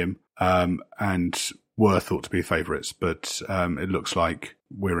tracking him, and were thought to be favourites, but it looks like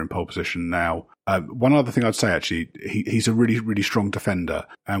we're in pole position now. One other thing I'd say, actually, he's a really, really strong defender.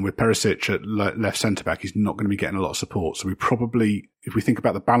 And with Perisic at left centre-back, he's not going to be getting a lot of support. So we probably, if we think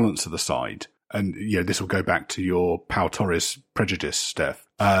about the balance of the side, and this will go back to your Pau Torres prejudice, Steph.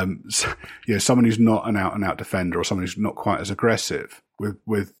 Someone who's not an out-and-out defender, or someone who's not quite as aggressive,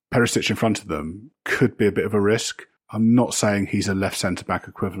 with Perisic in front of them, could be a bit of a risk. I'm not saying he's a left centre-back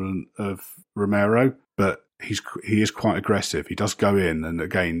equivalent of Romero, but he is quite aggressive. He does go in, and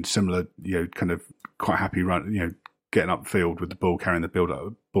again, similar, kind of quite happy run, getting upfield with the ball, carrying the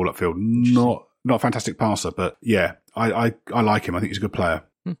ball upfield. Not a fantastic passer, but I like him. I think he's a good player.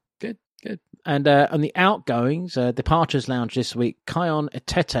 Good. And on the outgoings, departures lounge this week, Kion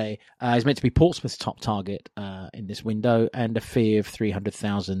Etete is meant to be Portsmouth's top target in this window, and a fee of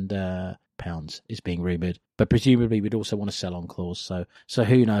 £300,000 is being rumoured. But presumably we'd also want a sell-on clause. So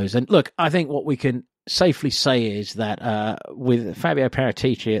who knows? And look, I think what we can safely say is that with Fabio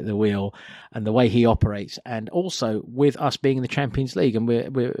Paratici at the wheel and the way he operates, and also with us being in the Champions League, and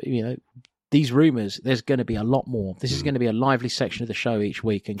we're these rumours, there's going to be a lot more. This is going to be a lively section of the show each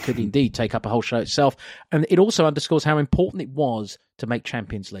week and could indeed take up a whole show itself. And it also underscores how important it was to make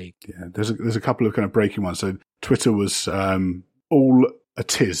Champions League. Yeah, there's a couple of kind of breaking ones. So Twitter was all a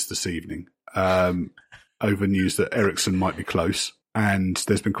tiz this evening over news that Eriksen might be close. And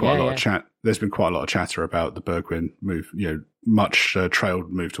there's been quite a lot of chat. There's been quite a lot of chatter about the Bergwijn move. Much trailed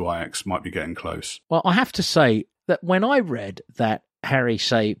move to Ajax might be getting close. Well, I have to say that when I read that Harry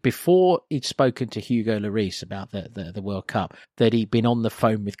say before he'd spoken to Hugo Lloris about the World Cup that he'd been on the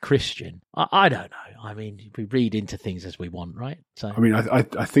phone with Christian, I don't know. I mean, we read into things as we want, right? So, I mean, I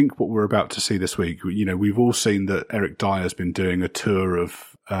think what we're about to see this week, we've all seen that Eric Dyer's been doing a tour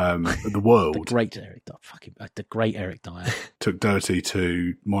of the world. The great Eric Dyer. Took Dirty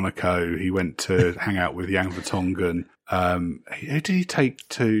to Monaco. He went to hang out with Jan Vertonghen. Who did he take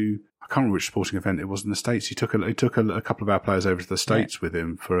to? I can't remember which sporting event it was in the States. He took a couple of our players over to the States with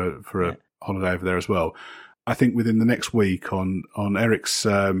him for a holiday over there as well. I think within the next week on Eric's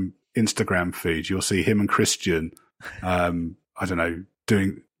Instagram feed, you'll see him and Christian,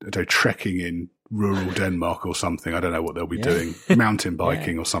 trekking in rural Denmark or something. I don't know what they'll be doing, mountain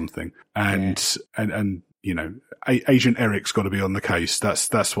biking or something. And Agent Eric's got to be on the case.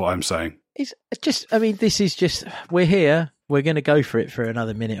 That's what I'm saying. It's just, I mean, this is just, we're here. We're going to go for it for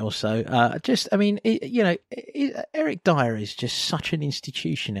another minute or so. Eric Dyer is just such an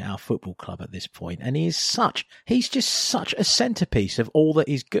institution at our football club at this point, and he's just such a centrepiece of all that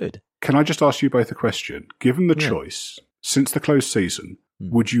is good. Can I just ask you both a question? Given the choice, since the closed season,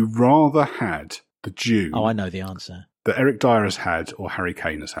 would you rather had the due? Oh, I know the answer. That Eric Dyer has had or Harry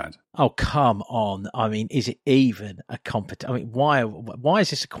Kane has had? Oh, come on. I mean, is it even a competition? I mean, why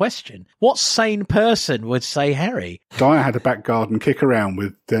is this a question? What sane person would say Harry? Dyer had a back garden kick around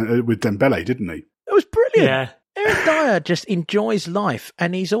with Dembele, didn't he? It was brilliant. Yeah. Eric Dyer just enjoys life,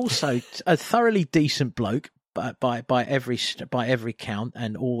 and he's also a thoroughly decent bloke. By every count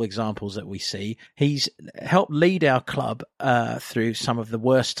and all examples that we see, he's helped lead our club through some of the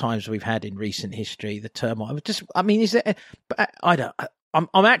worst times we've had in recent history. The turmoil.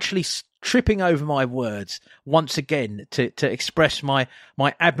 I'm actually tripping over my words once again to express my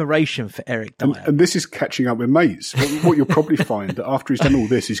admiration for Eric Dyer. And this is catching up with mates. What you'll probably find that after he's done all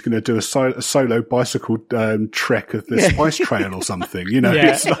this, he's going to do a solo bicycle trek of the Spice Trail or something.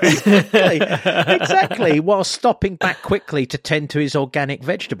 It's like... exactly. While stopping back quickly to tend to his organic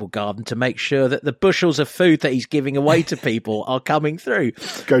vegetable garden to make sure that the bushels of food that he's giving away to people are coming through.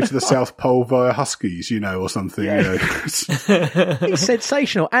 Go to the South Pole via Huskies, or something. Yeah. It's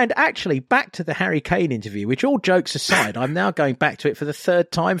sensational. And actually, back to the Harry Kane interview, which all jokes aside, I'm now going back to it for the third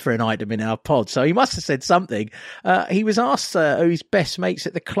time for an item in our pod. So he must have said something. He was asked who his best mates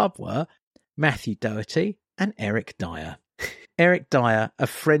at the club were: Matthew Doherty and Eric Dyer. Eric Dyer, a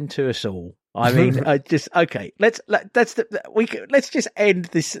friend to us all. I mean, okay. Let's just end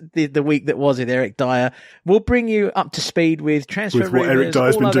the week that was with Eric Dyer. We'll bring you up to speed with transfer with what rumors, Eric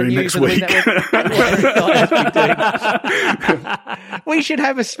Dyer's been doing next week. We should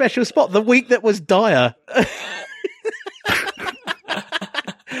have a special spot. The week that was Dyer.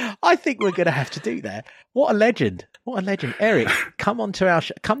 I think we're going to have to do that. What a legend! Eric, come to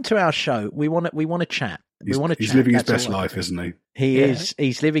our show. We want to chat. He's living his best life, isn't he? He is.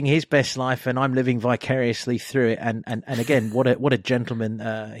 He's living his best life, and I'm living vicariously through it. And again, what a gentleman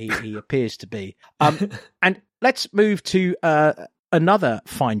he appears to be. And let's move to another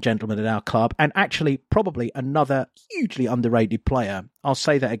fine gentleman at our club, and actually probably another hugely underrated player. I'll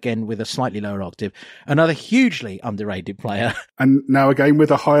say that again with a slightly lower octave. Another hugely underrated player. And now again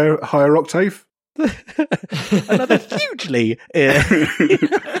with a higher octave. Another hugely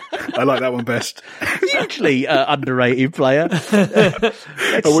I like that one best. Hugely underrated player. Let's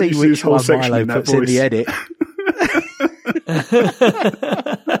see which one Milo puts in the edit.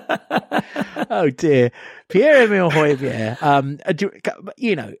 Oh dear. Pierre-Emile Højbjerg.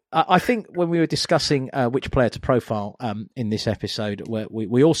 I think when we were discussing which player to profile in this episode,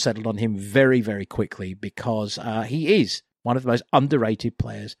 we all settled on him very, very quickly because he is one of the most underrated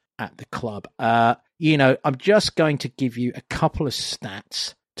players at the club. I'm just going to give you a couple of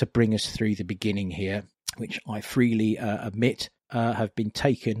stats to bring us through the beginning here, which I freely admit have been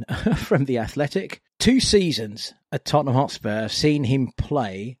taken from The Athletic. 2 seasons at Tottenham Hotspur have seen him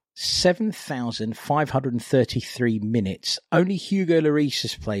play 7,533 minutes. Only Hugo Lloris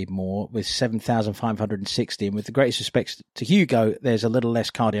has played more with 7,560. And with the greatest respects to Hugo, there's a little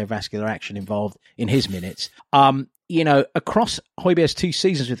less cardiovascular action involved in his minutes. Across Højbjerg's 2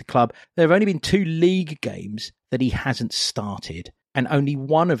 seasons with the club, there have only been 2 league games that he hasn't started. And only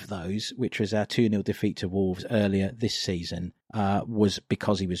one of those, which was our 2-0 defeat to Wolves earlier this season, was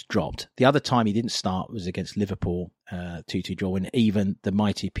because he was dropped. The other time he didn't start was against Liverpool, 2-2 draw, when even the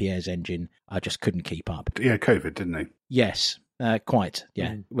mighty Pierre's engine just couldn't keep up. Yeah, COVID, didn't he? Yes, quite,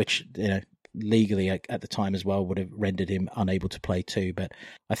 yeah, which, legally at the time as well would have rendered him unable to play too. But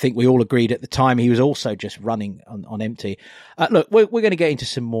I think we all agreed at the time he was also just running on empty. Look, we're going to get into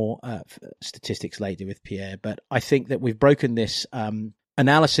some more statistics later with Pierre, but I think that we've broken this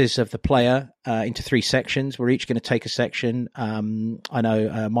analysis of the player into 3 sections. We're each going to take a section. I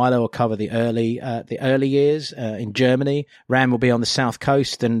know Milo will cover the early years in Germany. Ram will be on the south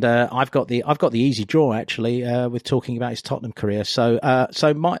coast, and I've got the easy draw actually with talking about his Tottenham career. So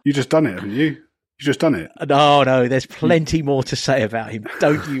you just done it, haven't you? You just done it. No, there's plenty more to say about him.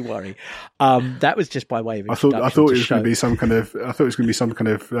 Don't you worry. That was just by way of introduction. I thought it was going to be some kind of. I thought it was going to be some kind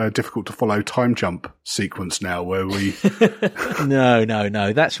of difficult to follow time jump sequence now, where we.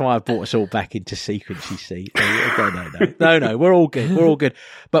 No. That's why I brought us all back into sequence. You see, no. We're all good.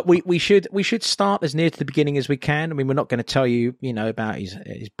 But we should start as near to the beginning as we can. I mean, we're not going to tell you, about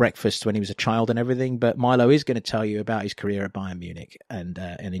his breakfast when he was a child and everything. But Milo is going to tell you about his career at Bayern Munich and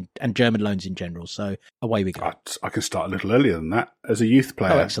German loans in general. So away we go. I can start a little earlier than that. As a youth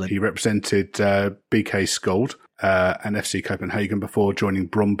player, he represented BK Skjold and FC Copenhagen before joining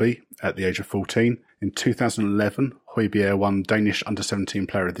Brøndby at the age of 14. In 2011, Højbjerg won Danish Under-17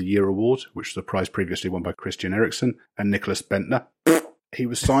 Player of the Year award, which was a prize previously won by Christian Eriksen and Nicholas Bentner. He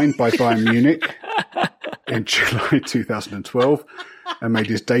was signed by Bayern Munich in July 2012 and made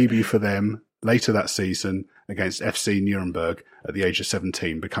his debut for them later that season against FC Nuremberg at the age of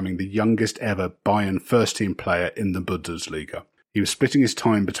 17, becoming the youngest ever Bayern first-team player in the Bundesliga. He was splitting his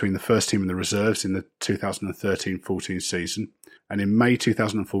time between the first team and the reserves in the 2013-14 season, and in May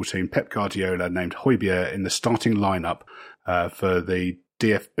 2014, Pep Guardiola named Højbjerg in the starting lineup for the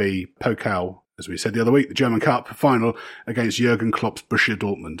DFB Pokal, as we said the other week, the German Cup final against Jurgen Klopp's Borussia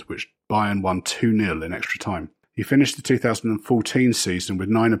Dortmund, which Bayern won 2-0 in extra time. He finished the 2014 season with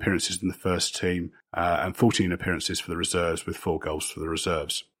 9 appearances in the first team and 14 appearances for the reserves, with 4 goals for the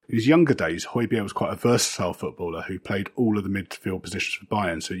reserves. In his younger days, Højbjerg was quite a versatile footballer who played all of the midfield positions for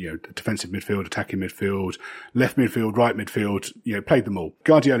Bayern. So, defensive midfield, attacking midfield, left midfield, right midfield, played them all.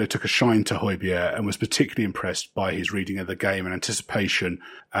 Guardiola took a shine to Højbjerg and was particularly impressed by his reading of the game and anticipation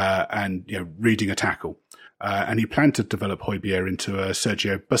and reading a tackle. And he planned to develop Højbjerg into a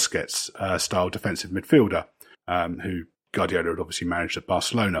Sergio Busquets style defensive midfielder, who Guardiola had obviously managed at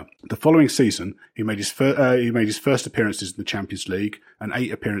Barcelona. The following season, he made his first appearances in the Champions League and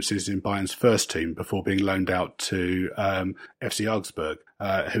 8 appearances in Bayern's first team before being loaned out to FC Augsburg,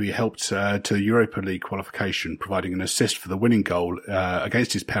 who he helped to the Europa League qualification, providing an assist for the winning goal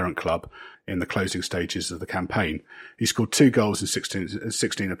against his parent club in the closing stages of the campaign. He scored 2 goals in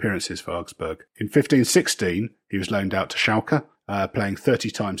 16 appearances for Augsburg. In 15-16, he was loaned out to Schalke, playing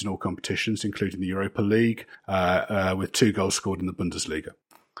 30 times in all competitions, including the Europa League, with 2 goals scored in the Bundesliga.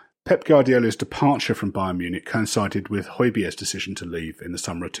 Pep Guardiola's departure from Bayern Munich coincided with Højbjerg's decision to leave in the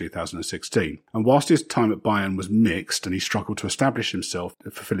summer of 2016. And whilst his time at Bayern was mixed and he struggled to establish himself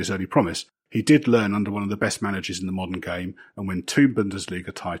to fulfill his early promise, he did learn under one of the best managers in the modern game and win 2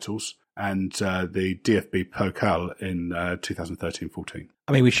 Bundesliga titles and the DFB Pokal in 2013-14.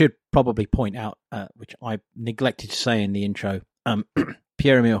 I mean, we should probably point out, which I neglected to say in the intro,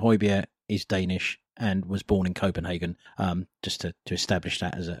 Pierre-Emile Højbjerg is Danish and was born in Copenhagen, just to establish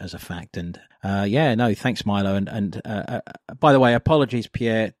that as a fact. And thanks, Milo. And by the way, apologies,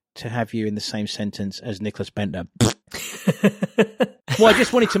 Pierre, to have you in the same sentence as Nicholas Bentner. Well, I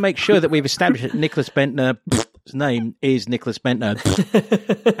just wanted to make sure that we've established that Nicholas Bentner's name is Nicholas Bentner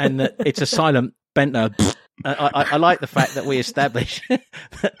and that it's a silent Bentner. I like the fact that we establish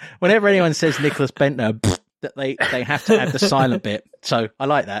that whenever anyone says Nicholas Bentner, that they have to add the silent bit. So I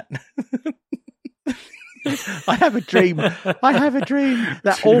like that. I have a dream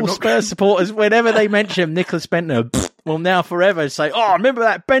that all Spurs supporters, whenever they mention Nicholas Bentner, will now forever say, "Oh, remember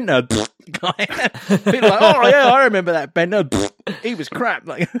that Bentner guy?" People are like, "Oh yeah, I remember that Bentner. He was crap."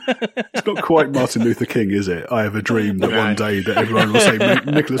 Like, it's not quite Martin Luther King, is it? I have a dream that one day that everyone will say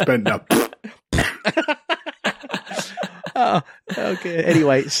Nicholas Bentner. Oh, okay.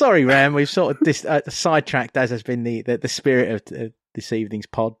 Anyway, sorry, Ram. We've sort of sidetracked, as has been the spirit of this evening's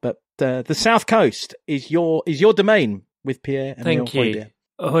pod. But the South Coast is your domain with Pierre. Thank you.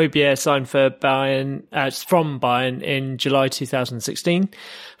 Højbjerg signed for Bayern, from Bayern in July 2016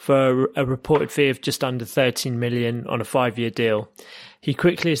 for a reported fee of just under 13 million on a 5-year deal. He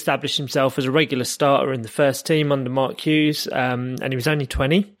quickly established himself as a regular starter in the first team under Mark Hughes, and he was only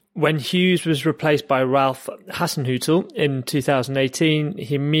 20. When Hughes was replaced by Ralph Hasenhüttl in 2018,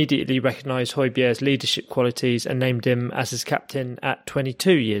 he immediately recognised Højbjerg's leadership qualities and named him as his captain at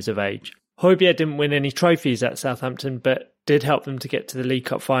 22 years of age. Højbjerg didn't win any trophies at Southampton, but did help them to get to the League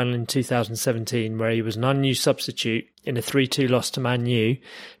Cup final in 2017, where he was an unused substitute in a 3-2 loss to Man U,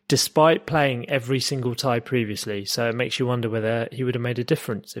 despite playing every single tie previously. So it makes you wonder whether he would have made a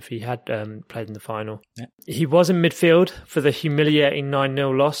difference if he had played in the final. Yeah. He was in midfield for the humiliating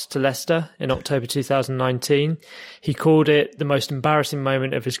 9-0 loss to Leicester in October 2019. He called it the most embarrassing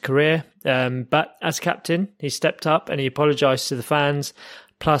moment of his career. But as captain, he stepped up and he apologised to the fans,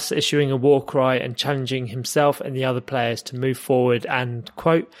 plus issuing a war cry and challenging himself and the other players to move forward and,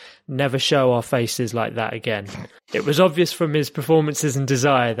 quote, never show our faces like that again. It was obvious from his performances and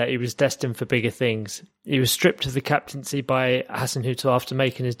desire that he was destined for bigger things. He was stripped of the captaincy by Hasenhüttl after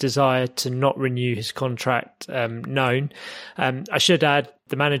making his desire to not renew his contract known. I should add,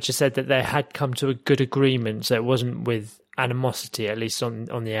 the manager said that they had come to a good agreement, so it wasn't with animosity, at least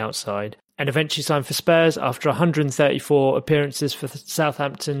on the outside. And eventually signed for Spurs after 134 appearances for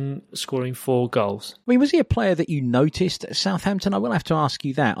Southampton, scoring 4 goals. I mean, was he a player that you noticed at Southampton? I will have to ask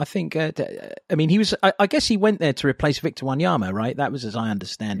you that. I think, he was, I guess he went there to replace Victor Wanyama, right? That was as I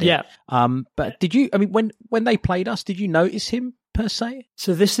understand it. Yeah. But did you, when they played us, did you notice him per se?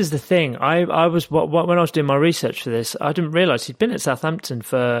 So this is the thing. I was, when I was doing my research for this, I didn't realise he'd been at Southampton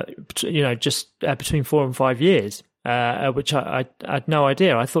for, just between 4 and 5 years. Which I had no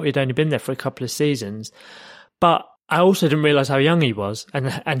idea. I thought he'd only been there for a couple of seasons, but I also didn't realise how young he was,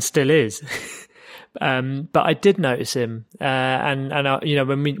 and still is. But I did notice him, and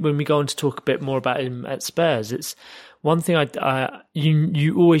when we go on to talk a bit more about him at Spurs, it's one thing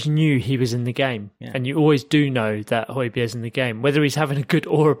you always knew he was in the game, and you always do know that Højbjerg's in the game, whether he's having a good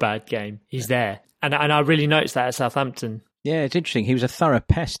or a bad game, he's there, and I really noticed that at Southampton. Yeah, it's interesting. He was a thorough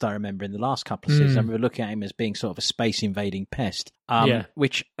pest, I remember, in the last couple of seasons. I remember looking at him as being sort of a space-invading pest,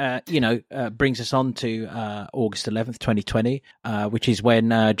 which, brings us on to August 11th, 2020, which is when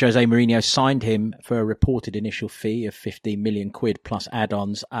Jose Mourinho signed him for a reported initial fee of 15 million quid plus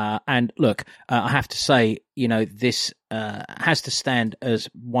add-ons. And look, I have to say, this has to stand as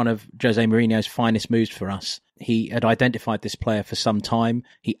one of Jose Mourinho's finest moves for us. He had identified this player for some time.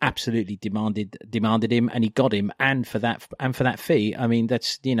 He absolutely demanded him, and he got him. And for that fee, I mean,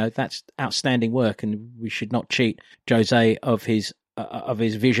 that's outstanding work, and we should not cheat Jose of his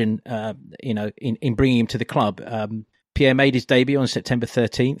vision, in bringing him to the club. Pierre made his debut on September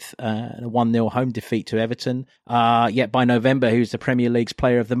 13th, a 1-0 home defeat to Everton. Yet by November, he was the Premier League's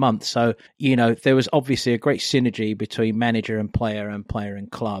Player of the Month. So, there was obviously a great synergy between manager and player and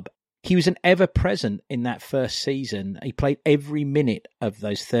club. He was an ever-present in that first season. He played every minute of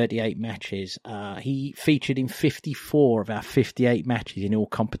those 38 matches. He featured in 54 of our 58 matches in all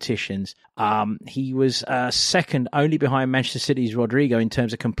competitions. He was second only behind Manchester City's Rodrigo in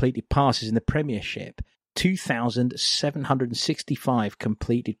terms of completed passes in the Premiership. 2,765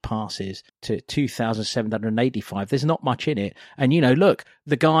 completed passes to 2,785. There's not much in it. And, look,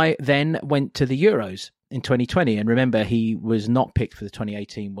 the guy then went to the Euros in 2020. And remember, he was not picked for the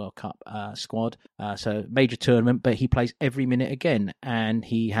 2018 World Cup squad. So major tournament, but he plays every minute again. And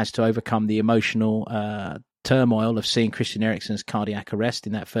he has to overcome the emotional turmoil of seeing Christian Eriksen's cardiac arrest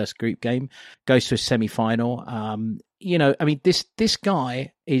in that first group game, goes to a semi-final. This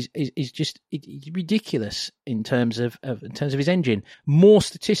guy is just ridiculous in terms of his engine. More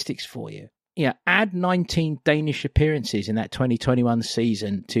statistics for you. Add 19 Danish appearances in that 2021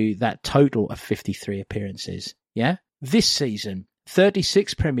 season to that total of 53 appearances. Yeah, this season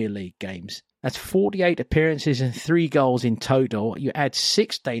 36 Premier League games. That's 48 appearances and 3 goals in total. You add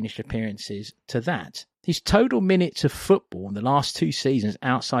 6 Danish appearances to that. His total minutes of football in the last 2 seasons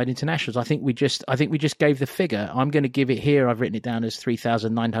outside internationals, I think we just gave the figure. I'm going to give it here. I've written it down as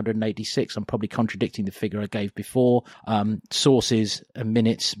 3,986. I'm probably contradicting the figure I gave before. Sources and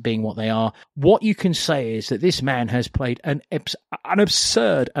minutes being what they are. What you can say is that this man has played an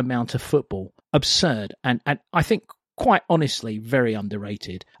absurd amount of football. Absurd. And I think, quite honestly, very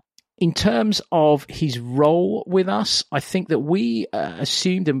underrated. In terms of his role with us, I think that we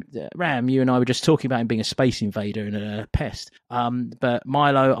assumed, Ram, you and I were just talking about him being a space invader and a pest. But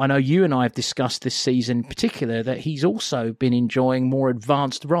Milo, I know you and I have discussed this season in particular that he's also been enjoying more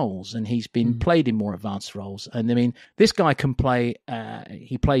advanced roles, and he's been played in more advanced roles. And I mean, this guy can play,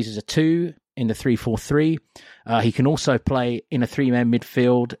 he plays as a 2, in the 3-4-3. He can also play in a three-man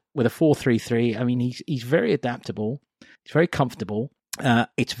midfield with a 4-3-3. I mean, he's very adaptable. He's very comfortable.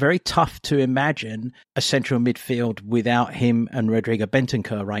 It's very tough to imagine a central midfield without him and Rodrigo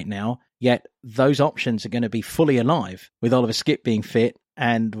Bentancur right now. Yet those options are going to be fully alive with Oliver Skipp being fit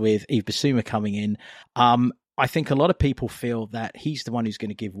and with Yves Bissouma coming in. I think a lot of people feel that he's the one who's going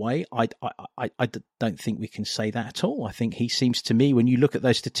to give way. I don't think we can say that at all. I think he seems to me, when you look at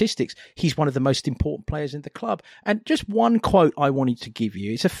those statistics, he's one of the most important players in the club. And just one quote I wanted to give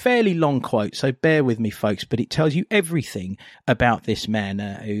you. It's a fairly long quote, so bear with me, folks, but it tells you everything about this man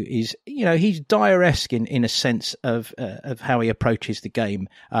who is, he's Dyer-esque in a sense of how he approaches the game,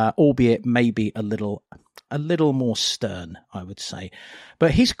 albeit maybe a little more stern, I would say.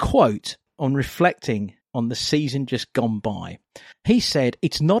 But his quote on reflecting on the season just gone by, he said,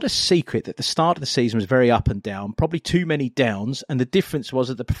 "It's not a secret that the start of the season was very up and down, probably too many downs, and the difference was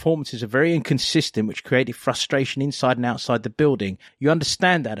that the performances are very inconsistent, which created frustration inside and outside the building. You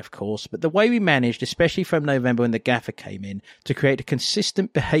understand that, of course, but the way we managed, especially from November when the gaffer came in, to create a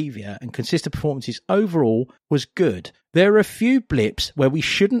consistent behaviour and consistent performances overall was good. There are a few blips where we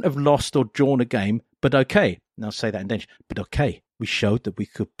shouldn't have lost or drawn a game, but okay." And I'll say that in Danish, but okay. We showed that we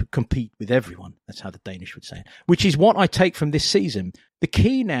could compete with everyone. That's how the Danish would say it, which is what I take from this season. The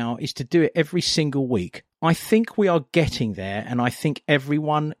key now is to do it every single week. I think we are getting there, and I think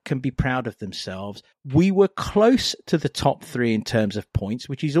everyone can be proud of themselves. We were close to the top 3 in terms of points,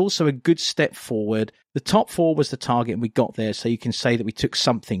 which is also a good step forward. The top 4 was the target, and we got there, so you can say that we took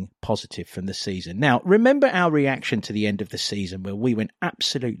something positive from the season. Now, remember our reaction to the end of the season, where we went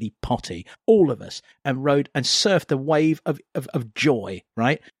absolutely potty, all of us, and rode and surfed a wave of joy,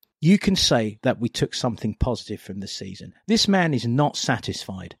 right? You can say that we took something positive from the season. This man is not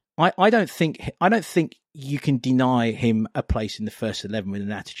satisfied. I don't think you can deny him a place in the first 11 with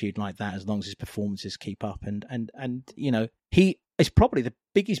an attitude like that, as long as his performances keep up. And he is probably the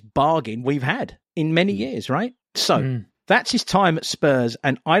biggest bargain we've had in many years, right? So that's his time at Spurs,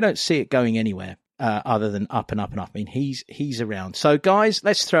 and I don't see it going anywhere other than up and up and up. I mean, he's around. So guys,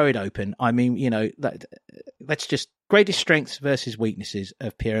 let's throw it open. I mean, let's just greatest strengths versus weaknesses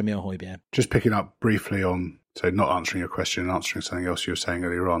of Pierre-Emile Højbjerg. Just picking up briefly on, so not answering your question, answering something else you were saying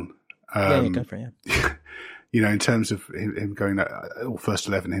earlier on. Yeah, go for it, yeah. In terms of him going, or first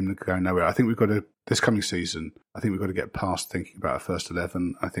 11, him going nowhere, I think we've got to, this coming season, I think we've got to get past thinking about a first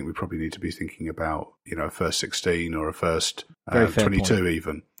 11. I think we probably need to be thinking about, a first 16 or a first 22 point.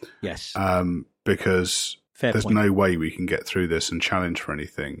 Even. Yes. Because there's no way we can get through this and challenge for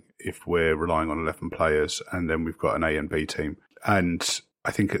anything if we're relying on 11 players and then we've got an A and B team. And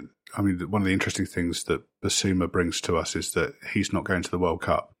I think, one of the interesting things that Bissouma brings to us is that he's not going to the World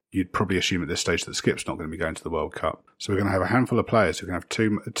Cup. You'd probably assume at this stage that Skip's not going to be going to the World Cup. So we're going to have a handful of players who are going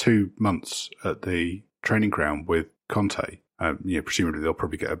to have 2 months at the training ground with Conte. Presumably they'll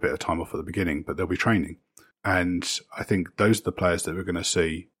probably get a bit of time off at the beginning, but they'll be training. And I think those are the players that we're going to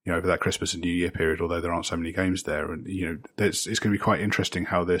see, over that Christmas and New Year period, although there aren't so many games there. And, it's going to be quite interesting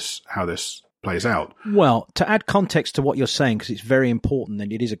how this plays out. Well, to add context to what you're saying, because it's very important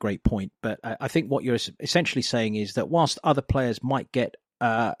and it is a great point, but I think what you're essentially saying is that whilst other players might get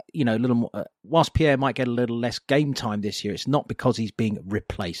a little more, whilst Pierre might get a little less game time this year, it's not because he's being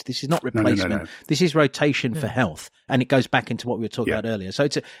replaced. This is not replacement. No. This is rotation for health. And it goes back into what we were talking about earlier. So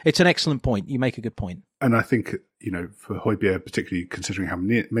it's an excellent point. You make a good point. And I think, for Højbjerg, particularly considering how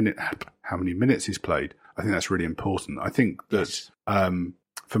many minutes he's played, I think that's really important. I think that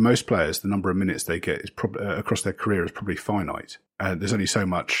for most players, the number of minutes they get is probably across their career is probably finite. There's only so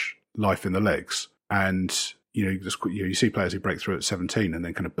much life in the legs. And you see players who break through at 17 and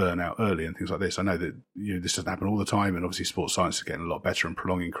then kind of burn out early and things like this. I know that this doesn't happen all the time, and obviously sports science is getting a lot better and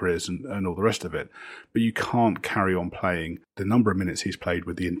prolonging careers and all the rest of it. But you can't carry on playing the number of minutes he's played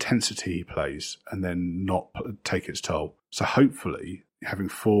with the intensity he plays and then not take its toll. So hopefully having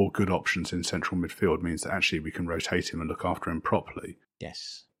 4 good options in central midfield means that actually we can rotate him and look after him properly.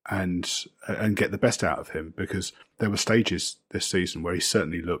 Yes. And get the best out of him, because there were stages this season where he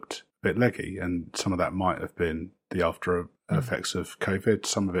certainly looked bit leggy, and some of that might have been the after effects of COVID.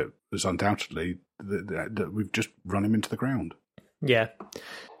 Some of it was undoubtedly that we've just run him into the ground. Yeah,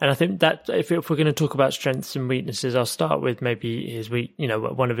 and I think that if we're going to talk about strengths and weaknesses, I'll start with maybe his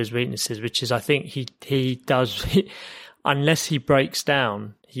one of his weaknesses, which is I think he does unless he breaks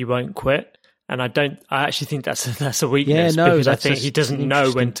down, he won't quit. And I actually think that's a weakness, because I think he doesn't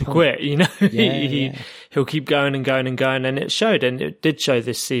know when to quit. He'll keep going and going and going, and it showed, and it did show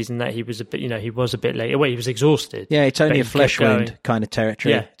this season that he was a bit, he was a bit late. Well, he was exhausted. Yeah, it's only a flesh wound kind of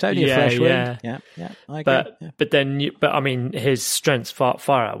territory. Yeah, it's only a flesh wound. Yeah. I agree. But I mean, his strengths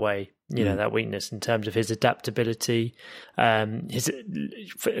far outweigh that weakness in terms of his adaptability. For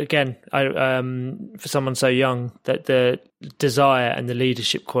someone so young, that the desire and the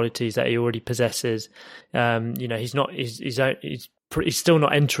leadership qualities that he already possesses. He's still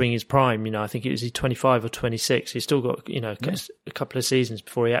not entering his prime. I think he's 25 or 26. He's still got a couple of seasons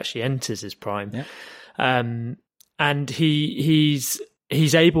before he actually enters his prime. Yeah. And he's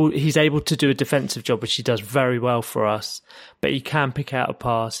able to do a defensive job, which he does very well for us. But he can pick out a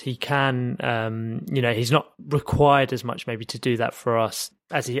pass. He can, he's not required as much maybe to do that for us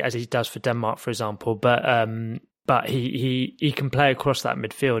as he does for Denmark, for example. But he can play across that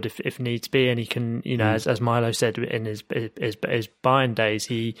midfield if needs be, and he can, as Milo said in his Bayern days,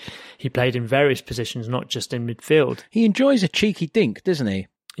 he played in various positions, not just in midfield. He enjoys a cheeky dink, doesn't he?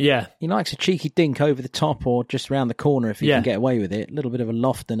 Yeah, he likes a cheeky dink over the top or just around the corner if he can get away with it. A little bit of a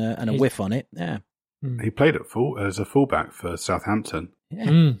loft and a whiff on it. Yeah, he played as a fullback for Southampton.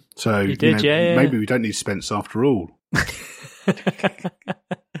 Yeah. So he did, maybe we don't need Spence after all.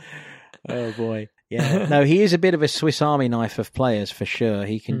 Oh boy. Yeah, no, he is a bit of a Swiss Army knife of players for sure.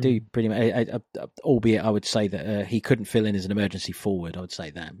 He can do pretty much, albeit I would say that he couldn't fill in as an emergency forward. I would say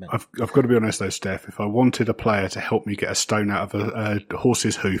that. But I've got to be honest though, Steph. If I wanted a player to help me get a stone out of a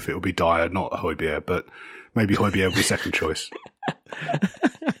horse's hoof, it would be Dyer, not Højbjerg. But maybe Højbjerg would be second choice.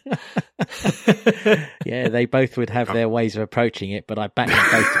 Yeah, they both would have their ways of approaching it, but I back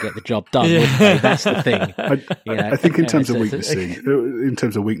them both to get the job done. Wouldn't they? That's the thing. I think in terms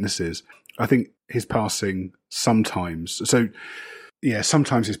of weaknesses, I think his passing sometimes.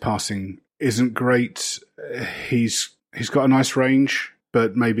 Sometimes his passing isn't great. He's got a nice range,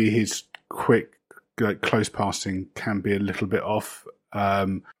 but maybe his quick, close passing can be a little bit off.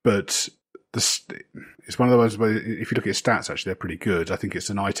 But it's one of those where if you look at his stats, actually they're pretty good. I think it's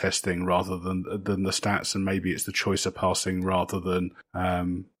an eye test thing rather than the stats, and maybe it's the choice of passing rather than.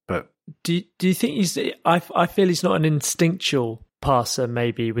 But do you think he's? I feel he's not an instinctual passer.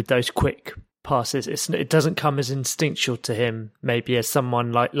 Maybe with those quick passes, it doesn't come as instinctual to him. Maybe as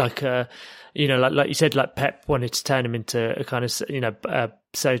someone like you said, like Pep wanted to turn him into a kind of Sergio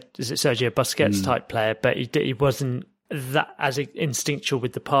Busquets type player, but he wasn't that as instinctual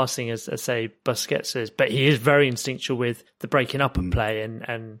with the passing as say Busquets is, but he is very instinctual with the breaking up of play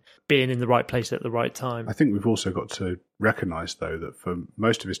and being in the right place at the right time. I think we've also got to recognise though that for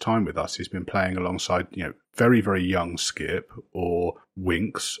most of his time with us, he's been playing alongside very, very young Skip or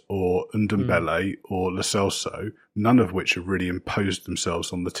Winks or Ndombele or Lo Celso, none of which have really imposed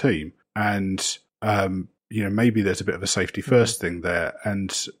themselves on the team. And maybe there's a bit of a safety first thing there.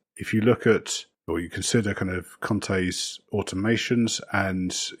 And if you look at or you consider kind of Conte's automations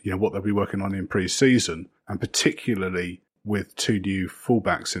and what they'll be working on in pre-season, and particularly with two new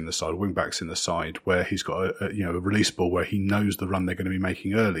fullbacks in the side, wingbacks in the side, where he's got a release ball where he knows the run they're going to be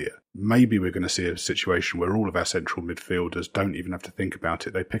making earlier. Maybe we're going to see a situation where all of our central midfielders don't even have to think about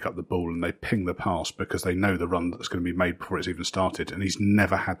it. They pick up the ball and they ping the pass because they know the run that's going to be made before it's even started. And he's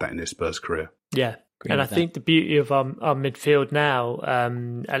never had that in his Spurs career. Yeah. And I think the beauty of our midfield now,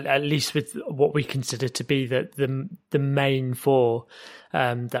 at least with what we consider to be the main four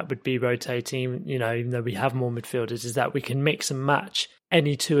that would be rotating, even though we have more midfielders, is that we can mix and match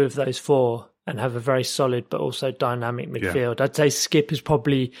any two of those four and have a very solid but also dynamic midfield. Yeah. I'd say Skip is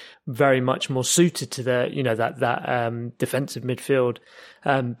probably very much more suited to the that defensive midfield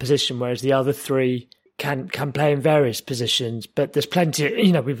position, whereas the other three can play in various positions, but there's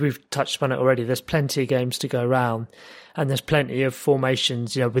plenty, we've touched upon it already, there's plenty of games to go around, and there's plenty of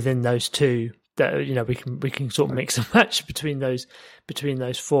formations, within those two that, we can sort of mix and match between those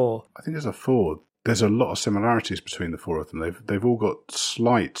four. I think as a four, there's a lot of similarities between the four of them. They've all got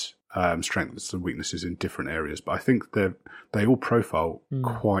slight strengths and weaknesses in different areas, but I think they all profile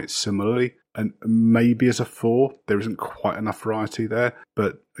quite similarly. And maybe as a four, there isn't quite enough variety there.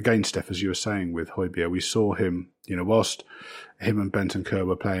 But again, Steph, as you were saying with Højbjerg, we saw him, whilst him and Bentancur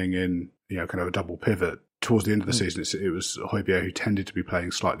were playing in, kind of a double pivot, towards the end of the season, it was Højbjerg who tended to be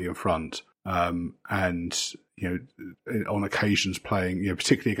playing slightly in front. And, on occasions playing,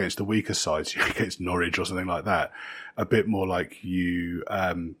 particularly against the weaker sides, against Norwich or something like that, a bit more like you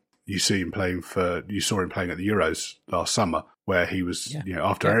saw him playing at the Euros last summer, where he was,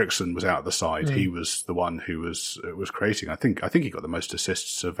 after Eriksen was out of the side, he was the one who was creating. I think he got the most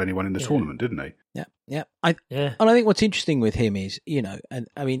assists of anyone in the tournament, didn't he? Yeah. And I think what's interesting with him is, and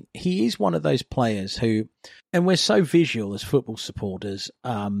I mean, he is one of those players who, and we're so visual as football supporters.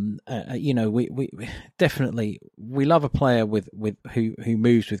 We definitely we love a player who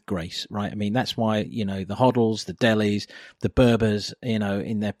moves with grace, right? I mean, that's why the Hoddles, the Delis, the Berbers,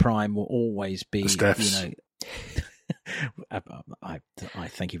 in their prime will always be, I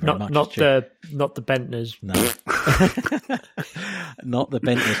thank you very much. Not the Bentners. No, not the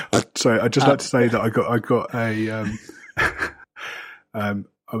Bentners. Sorry, I'd just like to say that I got a.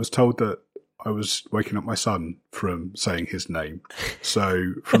 I was told that I was waking up my son from saying his name.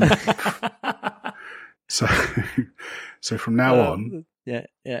 So from from now on,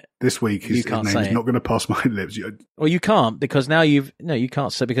 this week his name is not going to pass my lips. Well, you can't because now you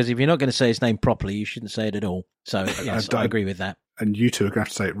can't say, because if you're not going to say his name properly, you shouldn't say it at all. So yes, I agree with that. And you two are going to have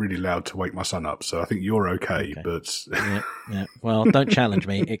to say it really loud to wake my son up. So I think you're okay. But yeah. Well, don't challenge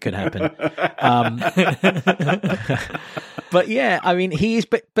me. It could happen. But yeah, I mean, he is.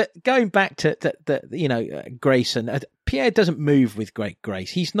 But going back to Grayson, Pierre doesn't move with great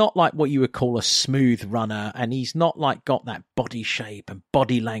grace. He's not like what you would call a smooth runner, and he's not like got that body shape and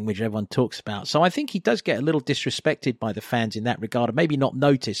body language everyone talks about. So I think he does get a little disrespected by the fans in that regard, and maybe not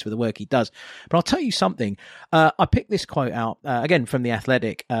noticed for the work he does. But I'll tell you something. I picked this quote out again from The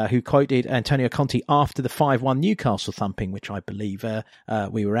Athletic, who quoted Antonio Conte after the 5-1 Newcastle thumping, which I believe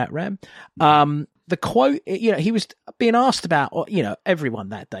we were at, Ram. The quote, he was being asked about, everyone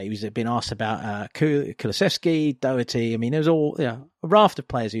that day was being asked about Kulusevski, Doherty. I mean, there was all a raft of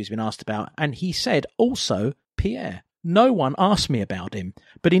players he's been asked about. And he said also, Pierre, no one asked me about him,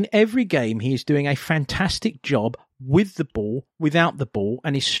 but in every game he is doing a fantastic job with the ball, without the ball,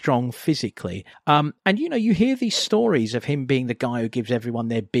 and is strong physically. And you hear these stories of him being the guy who gives everyone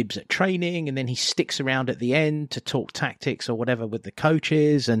their bibs at training, and then he sticks around at the end to talk tactics or whatever with the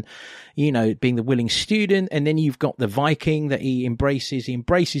coaches, and being the willing student. And then you've got the Viking that he embraces. He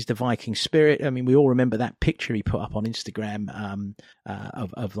embraces the Viking spirit. I mean, we all remember that picture he put up on Instagram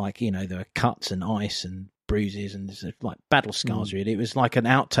of like, there were cuts and ice and bruises and like battle scars. Really, it was like an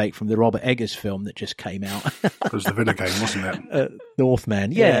outtake from the Robert Eggers film that just came out. It was the Villa game, wasn't it?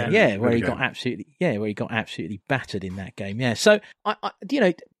 Northman, where he got absolutely battered in that game. Yeah, so I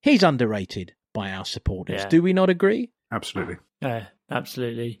he's underrated by our supporters. Yeah. Do we not agree? Absolutely. Yeah,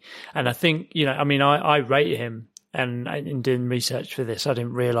 absolutely. And I think I rate him, and in doing research for this, I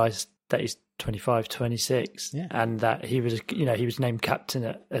didn't realise that he's 25, 26, and that he was named captain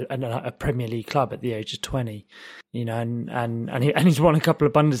at a Premier League club at the age of 20, and he's won a couple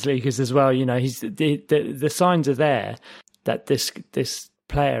of Bundesligas as well. He's the signs are there that this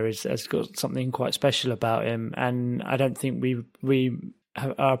player has got something quite special about him, and I don't think we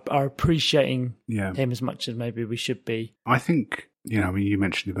are appreciating him as much as maybe we should be. I think you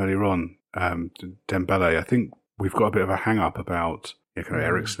mentioned him earlier on, Dembele. I think we've got a bit of a hang up about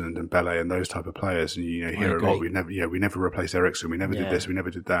Eriksen and Dembele and those type of players, and you hear a lot. We never replaced Eriksen. We never did this. We never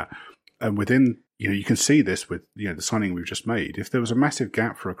did that. And within, you can see this with the signing we've just made. If there was a massive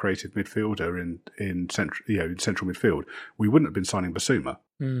gap for a creative midfielder in central midfield, we wouldn't have been signing Basuma.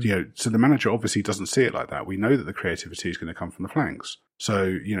 So the manager obviously doesn't see it like that. We know that the creativity is going to come from the flanks.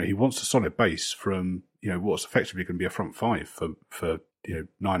 So he wants a solid base from what's effectively going to be a front five for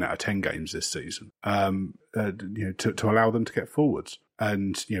 9 out of 10 games this season, to allow them to get forwards.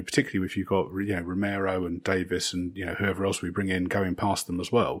 And, particularly if you've got, Romero and Davis and, whoever else we bring in going past them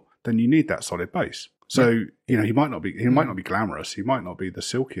as well, then you need that solid base. So, he might not be glamorous. He might not be the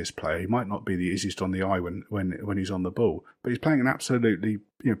silkiest player. He might not be the easiest on the eye when he's on the ball, but he's playing an absolutely,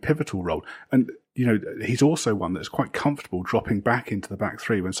 pivotal role. And, he's also one that's quite comfortable dropping back into the back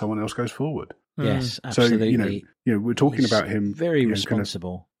three when someone else goes forward. Yes, absolutely. So, we're talking about him very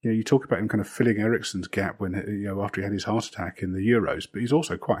responsible. You talk about him kind of filling Eriksen's gap when after he had his heart attack in the Euros, but he's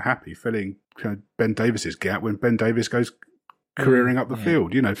also quite happy filling Ben Davis's gap when Ben Davis goes careering up the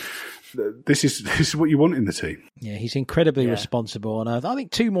field. This is what you want in the team. Yeah, he's incredibly responsible. And I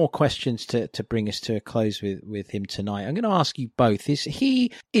think 2 more questions to bring us to a close with him tonight. I'm going to ask you both.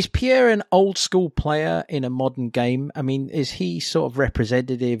 Is Pierre an old school player in a modern game? I mean, is he sort of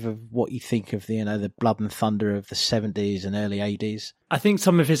representative of what you think of the blood and thunder of the 70s and early 80s? I think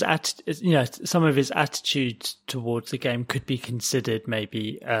some of his attitudes towards the game could be considered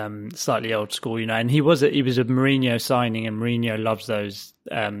maybe slightly old school, and he was a Mourinho signing, and Mourinho loves those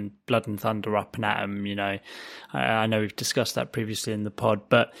blood and thunder up and at him. I know we've discussed that previously in the pod,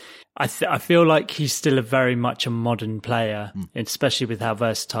 but I feel like he's still very much a modern player, especially with how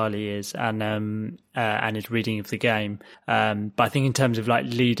versatile he is and his reading of the game. But I think in terms of like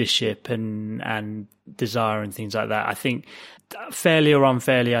leadership and desire and things like that, I think fairly or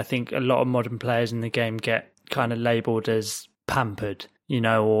unfairly, I think a lot of modern players in the game get kind of labelled as pampered,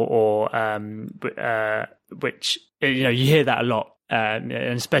 or which you hear that a lot. And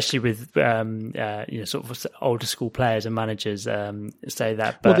especially with sort of older school players and managers say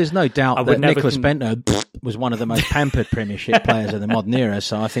that. But there's no doubt that Nicholas Bentner was one of the most pampered Premiership players of the modern era.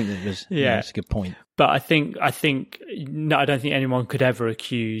 So I think it was that's a good point. But I think no, I don't think anyone could ever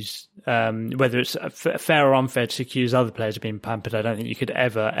accuse, whether it's fair or unfair to accuse other players of being pampered. I don't think you could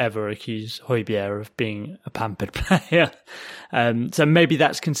ever accuse Højbjerg of being a pampered player. So maybe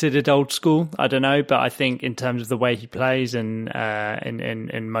that's considered old school. I don't know, but I think in terms of the way he plays and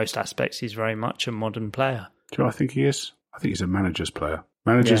in most aspects, he's very much a modern player. Do you know what I think he is? I think he's a manager's player.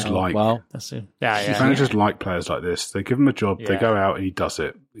 Managers that's it. Managers like players like this. They give him a job, they go out and he does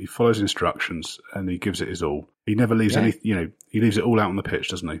it. He follows instructions and he gives it his all. He never leaves any, he leaves it all out on the pitch,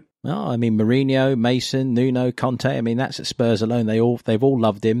 doesn't he? No, I mean Mourinho, Mason, Nuno, Conte. I mean that's at Spurs alone. They've all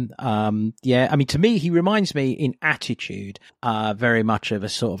loved him. I mean to me he reminds me in attitude very much of a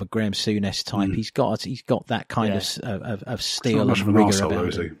sort of a Graham Souness type. He's got that kind of steel and rigor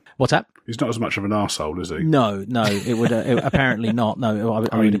about him. What's that? He's not as much of an arsehole, is he? No, it would apparently not. No, I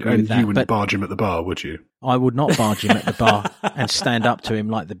would agree with that. You wouldn't barge him at the bar, would you? I would not barge him at the bar and stand up to him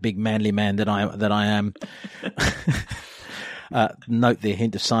like the big manly man that I am. Note the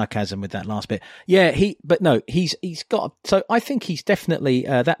hint of sarcasm with that last bit. Yeah, he's got. So I think he's definitely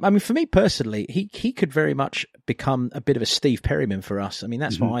that. I mean, for me personally, he could very much become a bit of a Steve Perryman for us. I mean,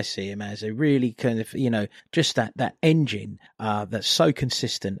 that's what I see him as, a really kind of just that engine that's so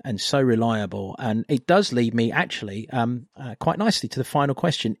consistent and so reliable. And it does lead me actually quite nicely to the final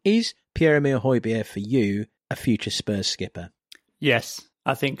question: is Pierre-Emile Højbjerg for you a future Spurs skipper? Yes.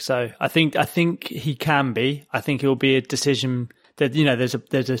 I think so. I think he can be. I think it will be a decision that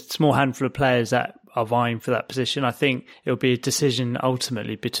there's a small handful of players that are vying for that position. I think it'll be a decision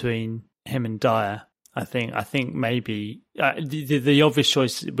ultimately between him and Dyer. I think maybe the obvious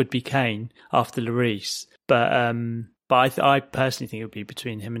choice would be Kane after Lloris, but I personally think it would be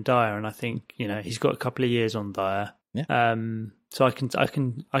between him and Dyer, and I think he's got a couple of years on Dyer. Yeah. So I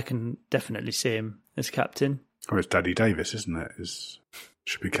can definitely see him as captain. Or it's Daddy Davis, isn't it?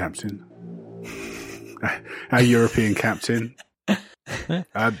 Should be captain. Our European captain.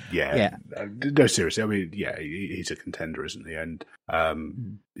 No, seriously. I mean, he's a contender, isn't he? And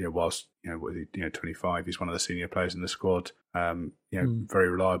whilst 25, he's one of the senior players in the squad. Very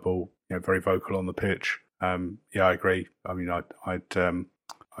reliable. Very vocal on the pitch. I agree. I mean,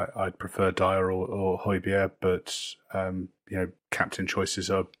 I'd prefer Dyer or Højbjerg, but captain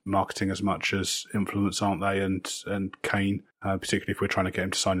choices are marketing as much as influence, aren't they? And Kane, particularly if we're trying to get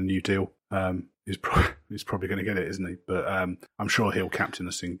him to sign a new deal, he's probably going to get it, isn't he? But I'm sure he'll captain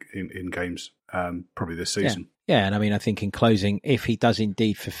us in games probably this season. Yeah, and I mean, I think in closing, if he does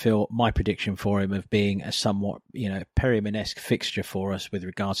indeed fulfil my prediction for him of being a somewhat, Perryman-esque fixture for us with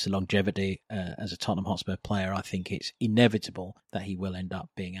regards to longevity as a Tottenham Hotspur player, I think it's inevitable that he will end up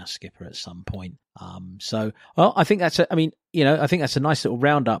being our skipper at some point. I think that's I think that's a nice little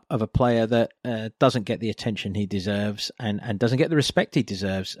roundup of a player that doesn't get the attention he deserves and doesn't get the respect he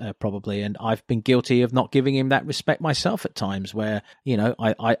deserves, probably. And I've been guilty of not giving him that respect myself at times where,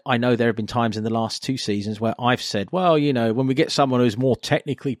 I know there have been times in the last 2 seasons where I've said, well, when we get someone who's more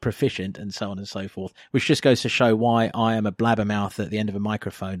technically proficient and so on and so forth, which just goes to show why I am a blabbermouth at the end of a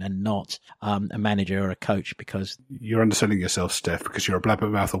microphone and not a manager or a coach, because... You're underselling yourself, Steph, because you're a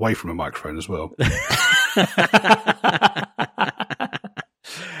blabbermouth away from a microphone as well.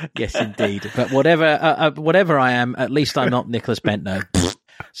 Yes, indeed. But whatever I am, at least I'm not Nicholas Bentner.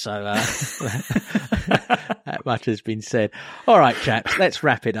 So that much has been said. All right, chaps, let's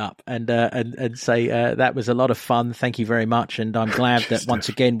wrap it up and say that was a lot of fun. Thank you very much, and I'm glad that once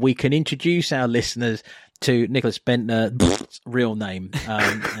again we can introduce our listeners to Nicholas Bentner's real name.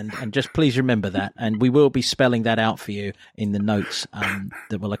 And just please remember that. And we will be spelling that out for you in the notes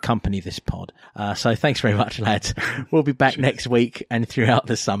that will accompany this pod. So thanks very much, lads. We'll be back next week and throughout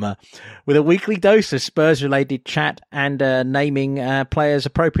the summer with a weekly dose of Spurs-related chat and naming players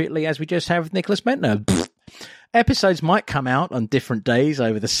appropriately, as we just have with Nicholas Bentner. Episodes might come out on different days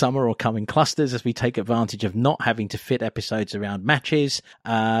over the summer or come in clusters as we take advantage of not having to fit episodes around matches.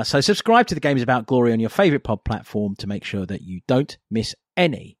 So subscribe to the Games About Glory on your favourite pod platform to make sure that you don't miss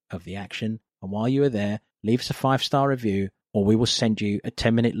any of the action. And while you are there, leave us a 5-star review or we will send you a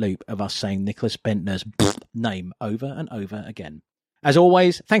 10-minute loop of us saying Nicholas Bentner's name over and over again. As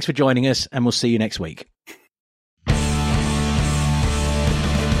always, thanks for joining us and we'll see you next week.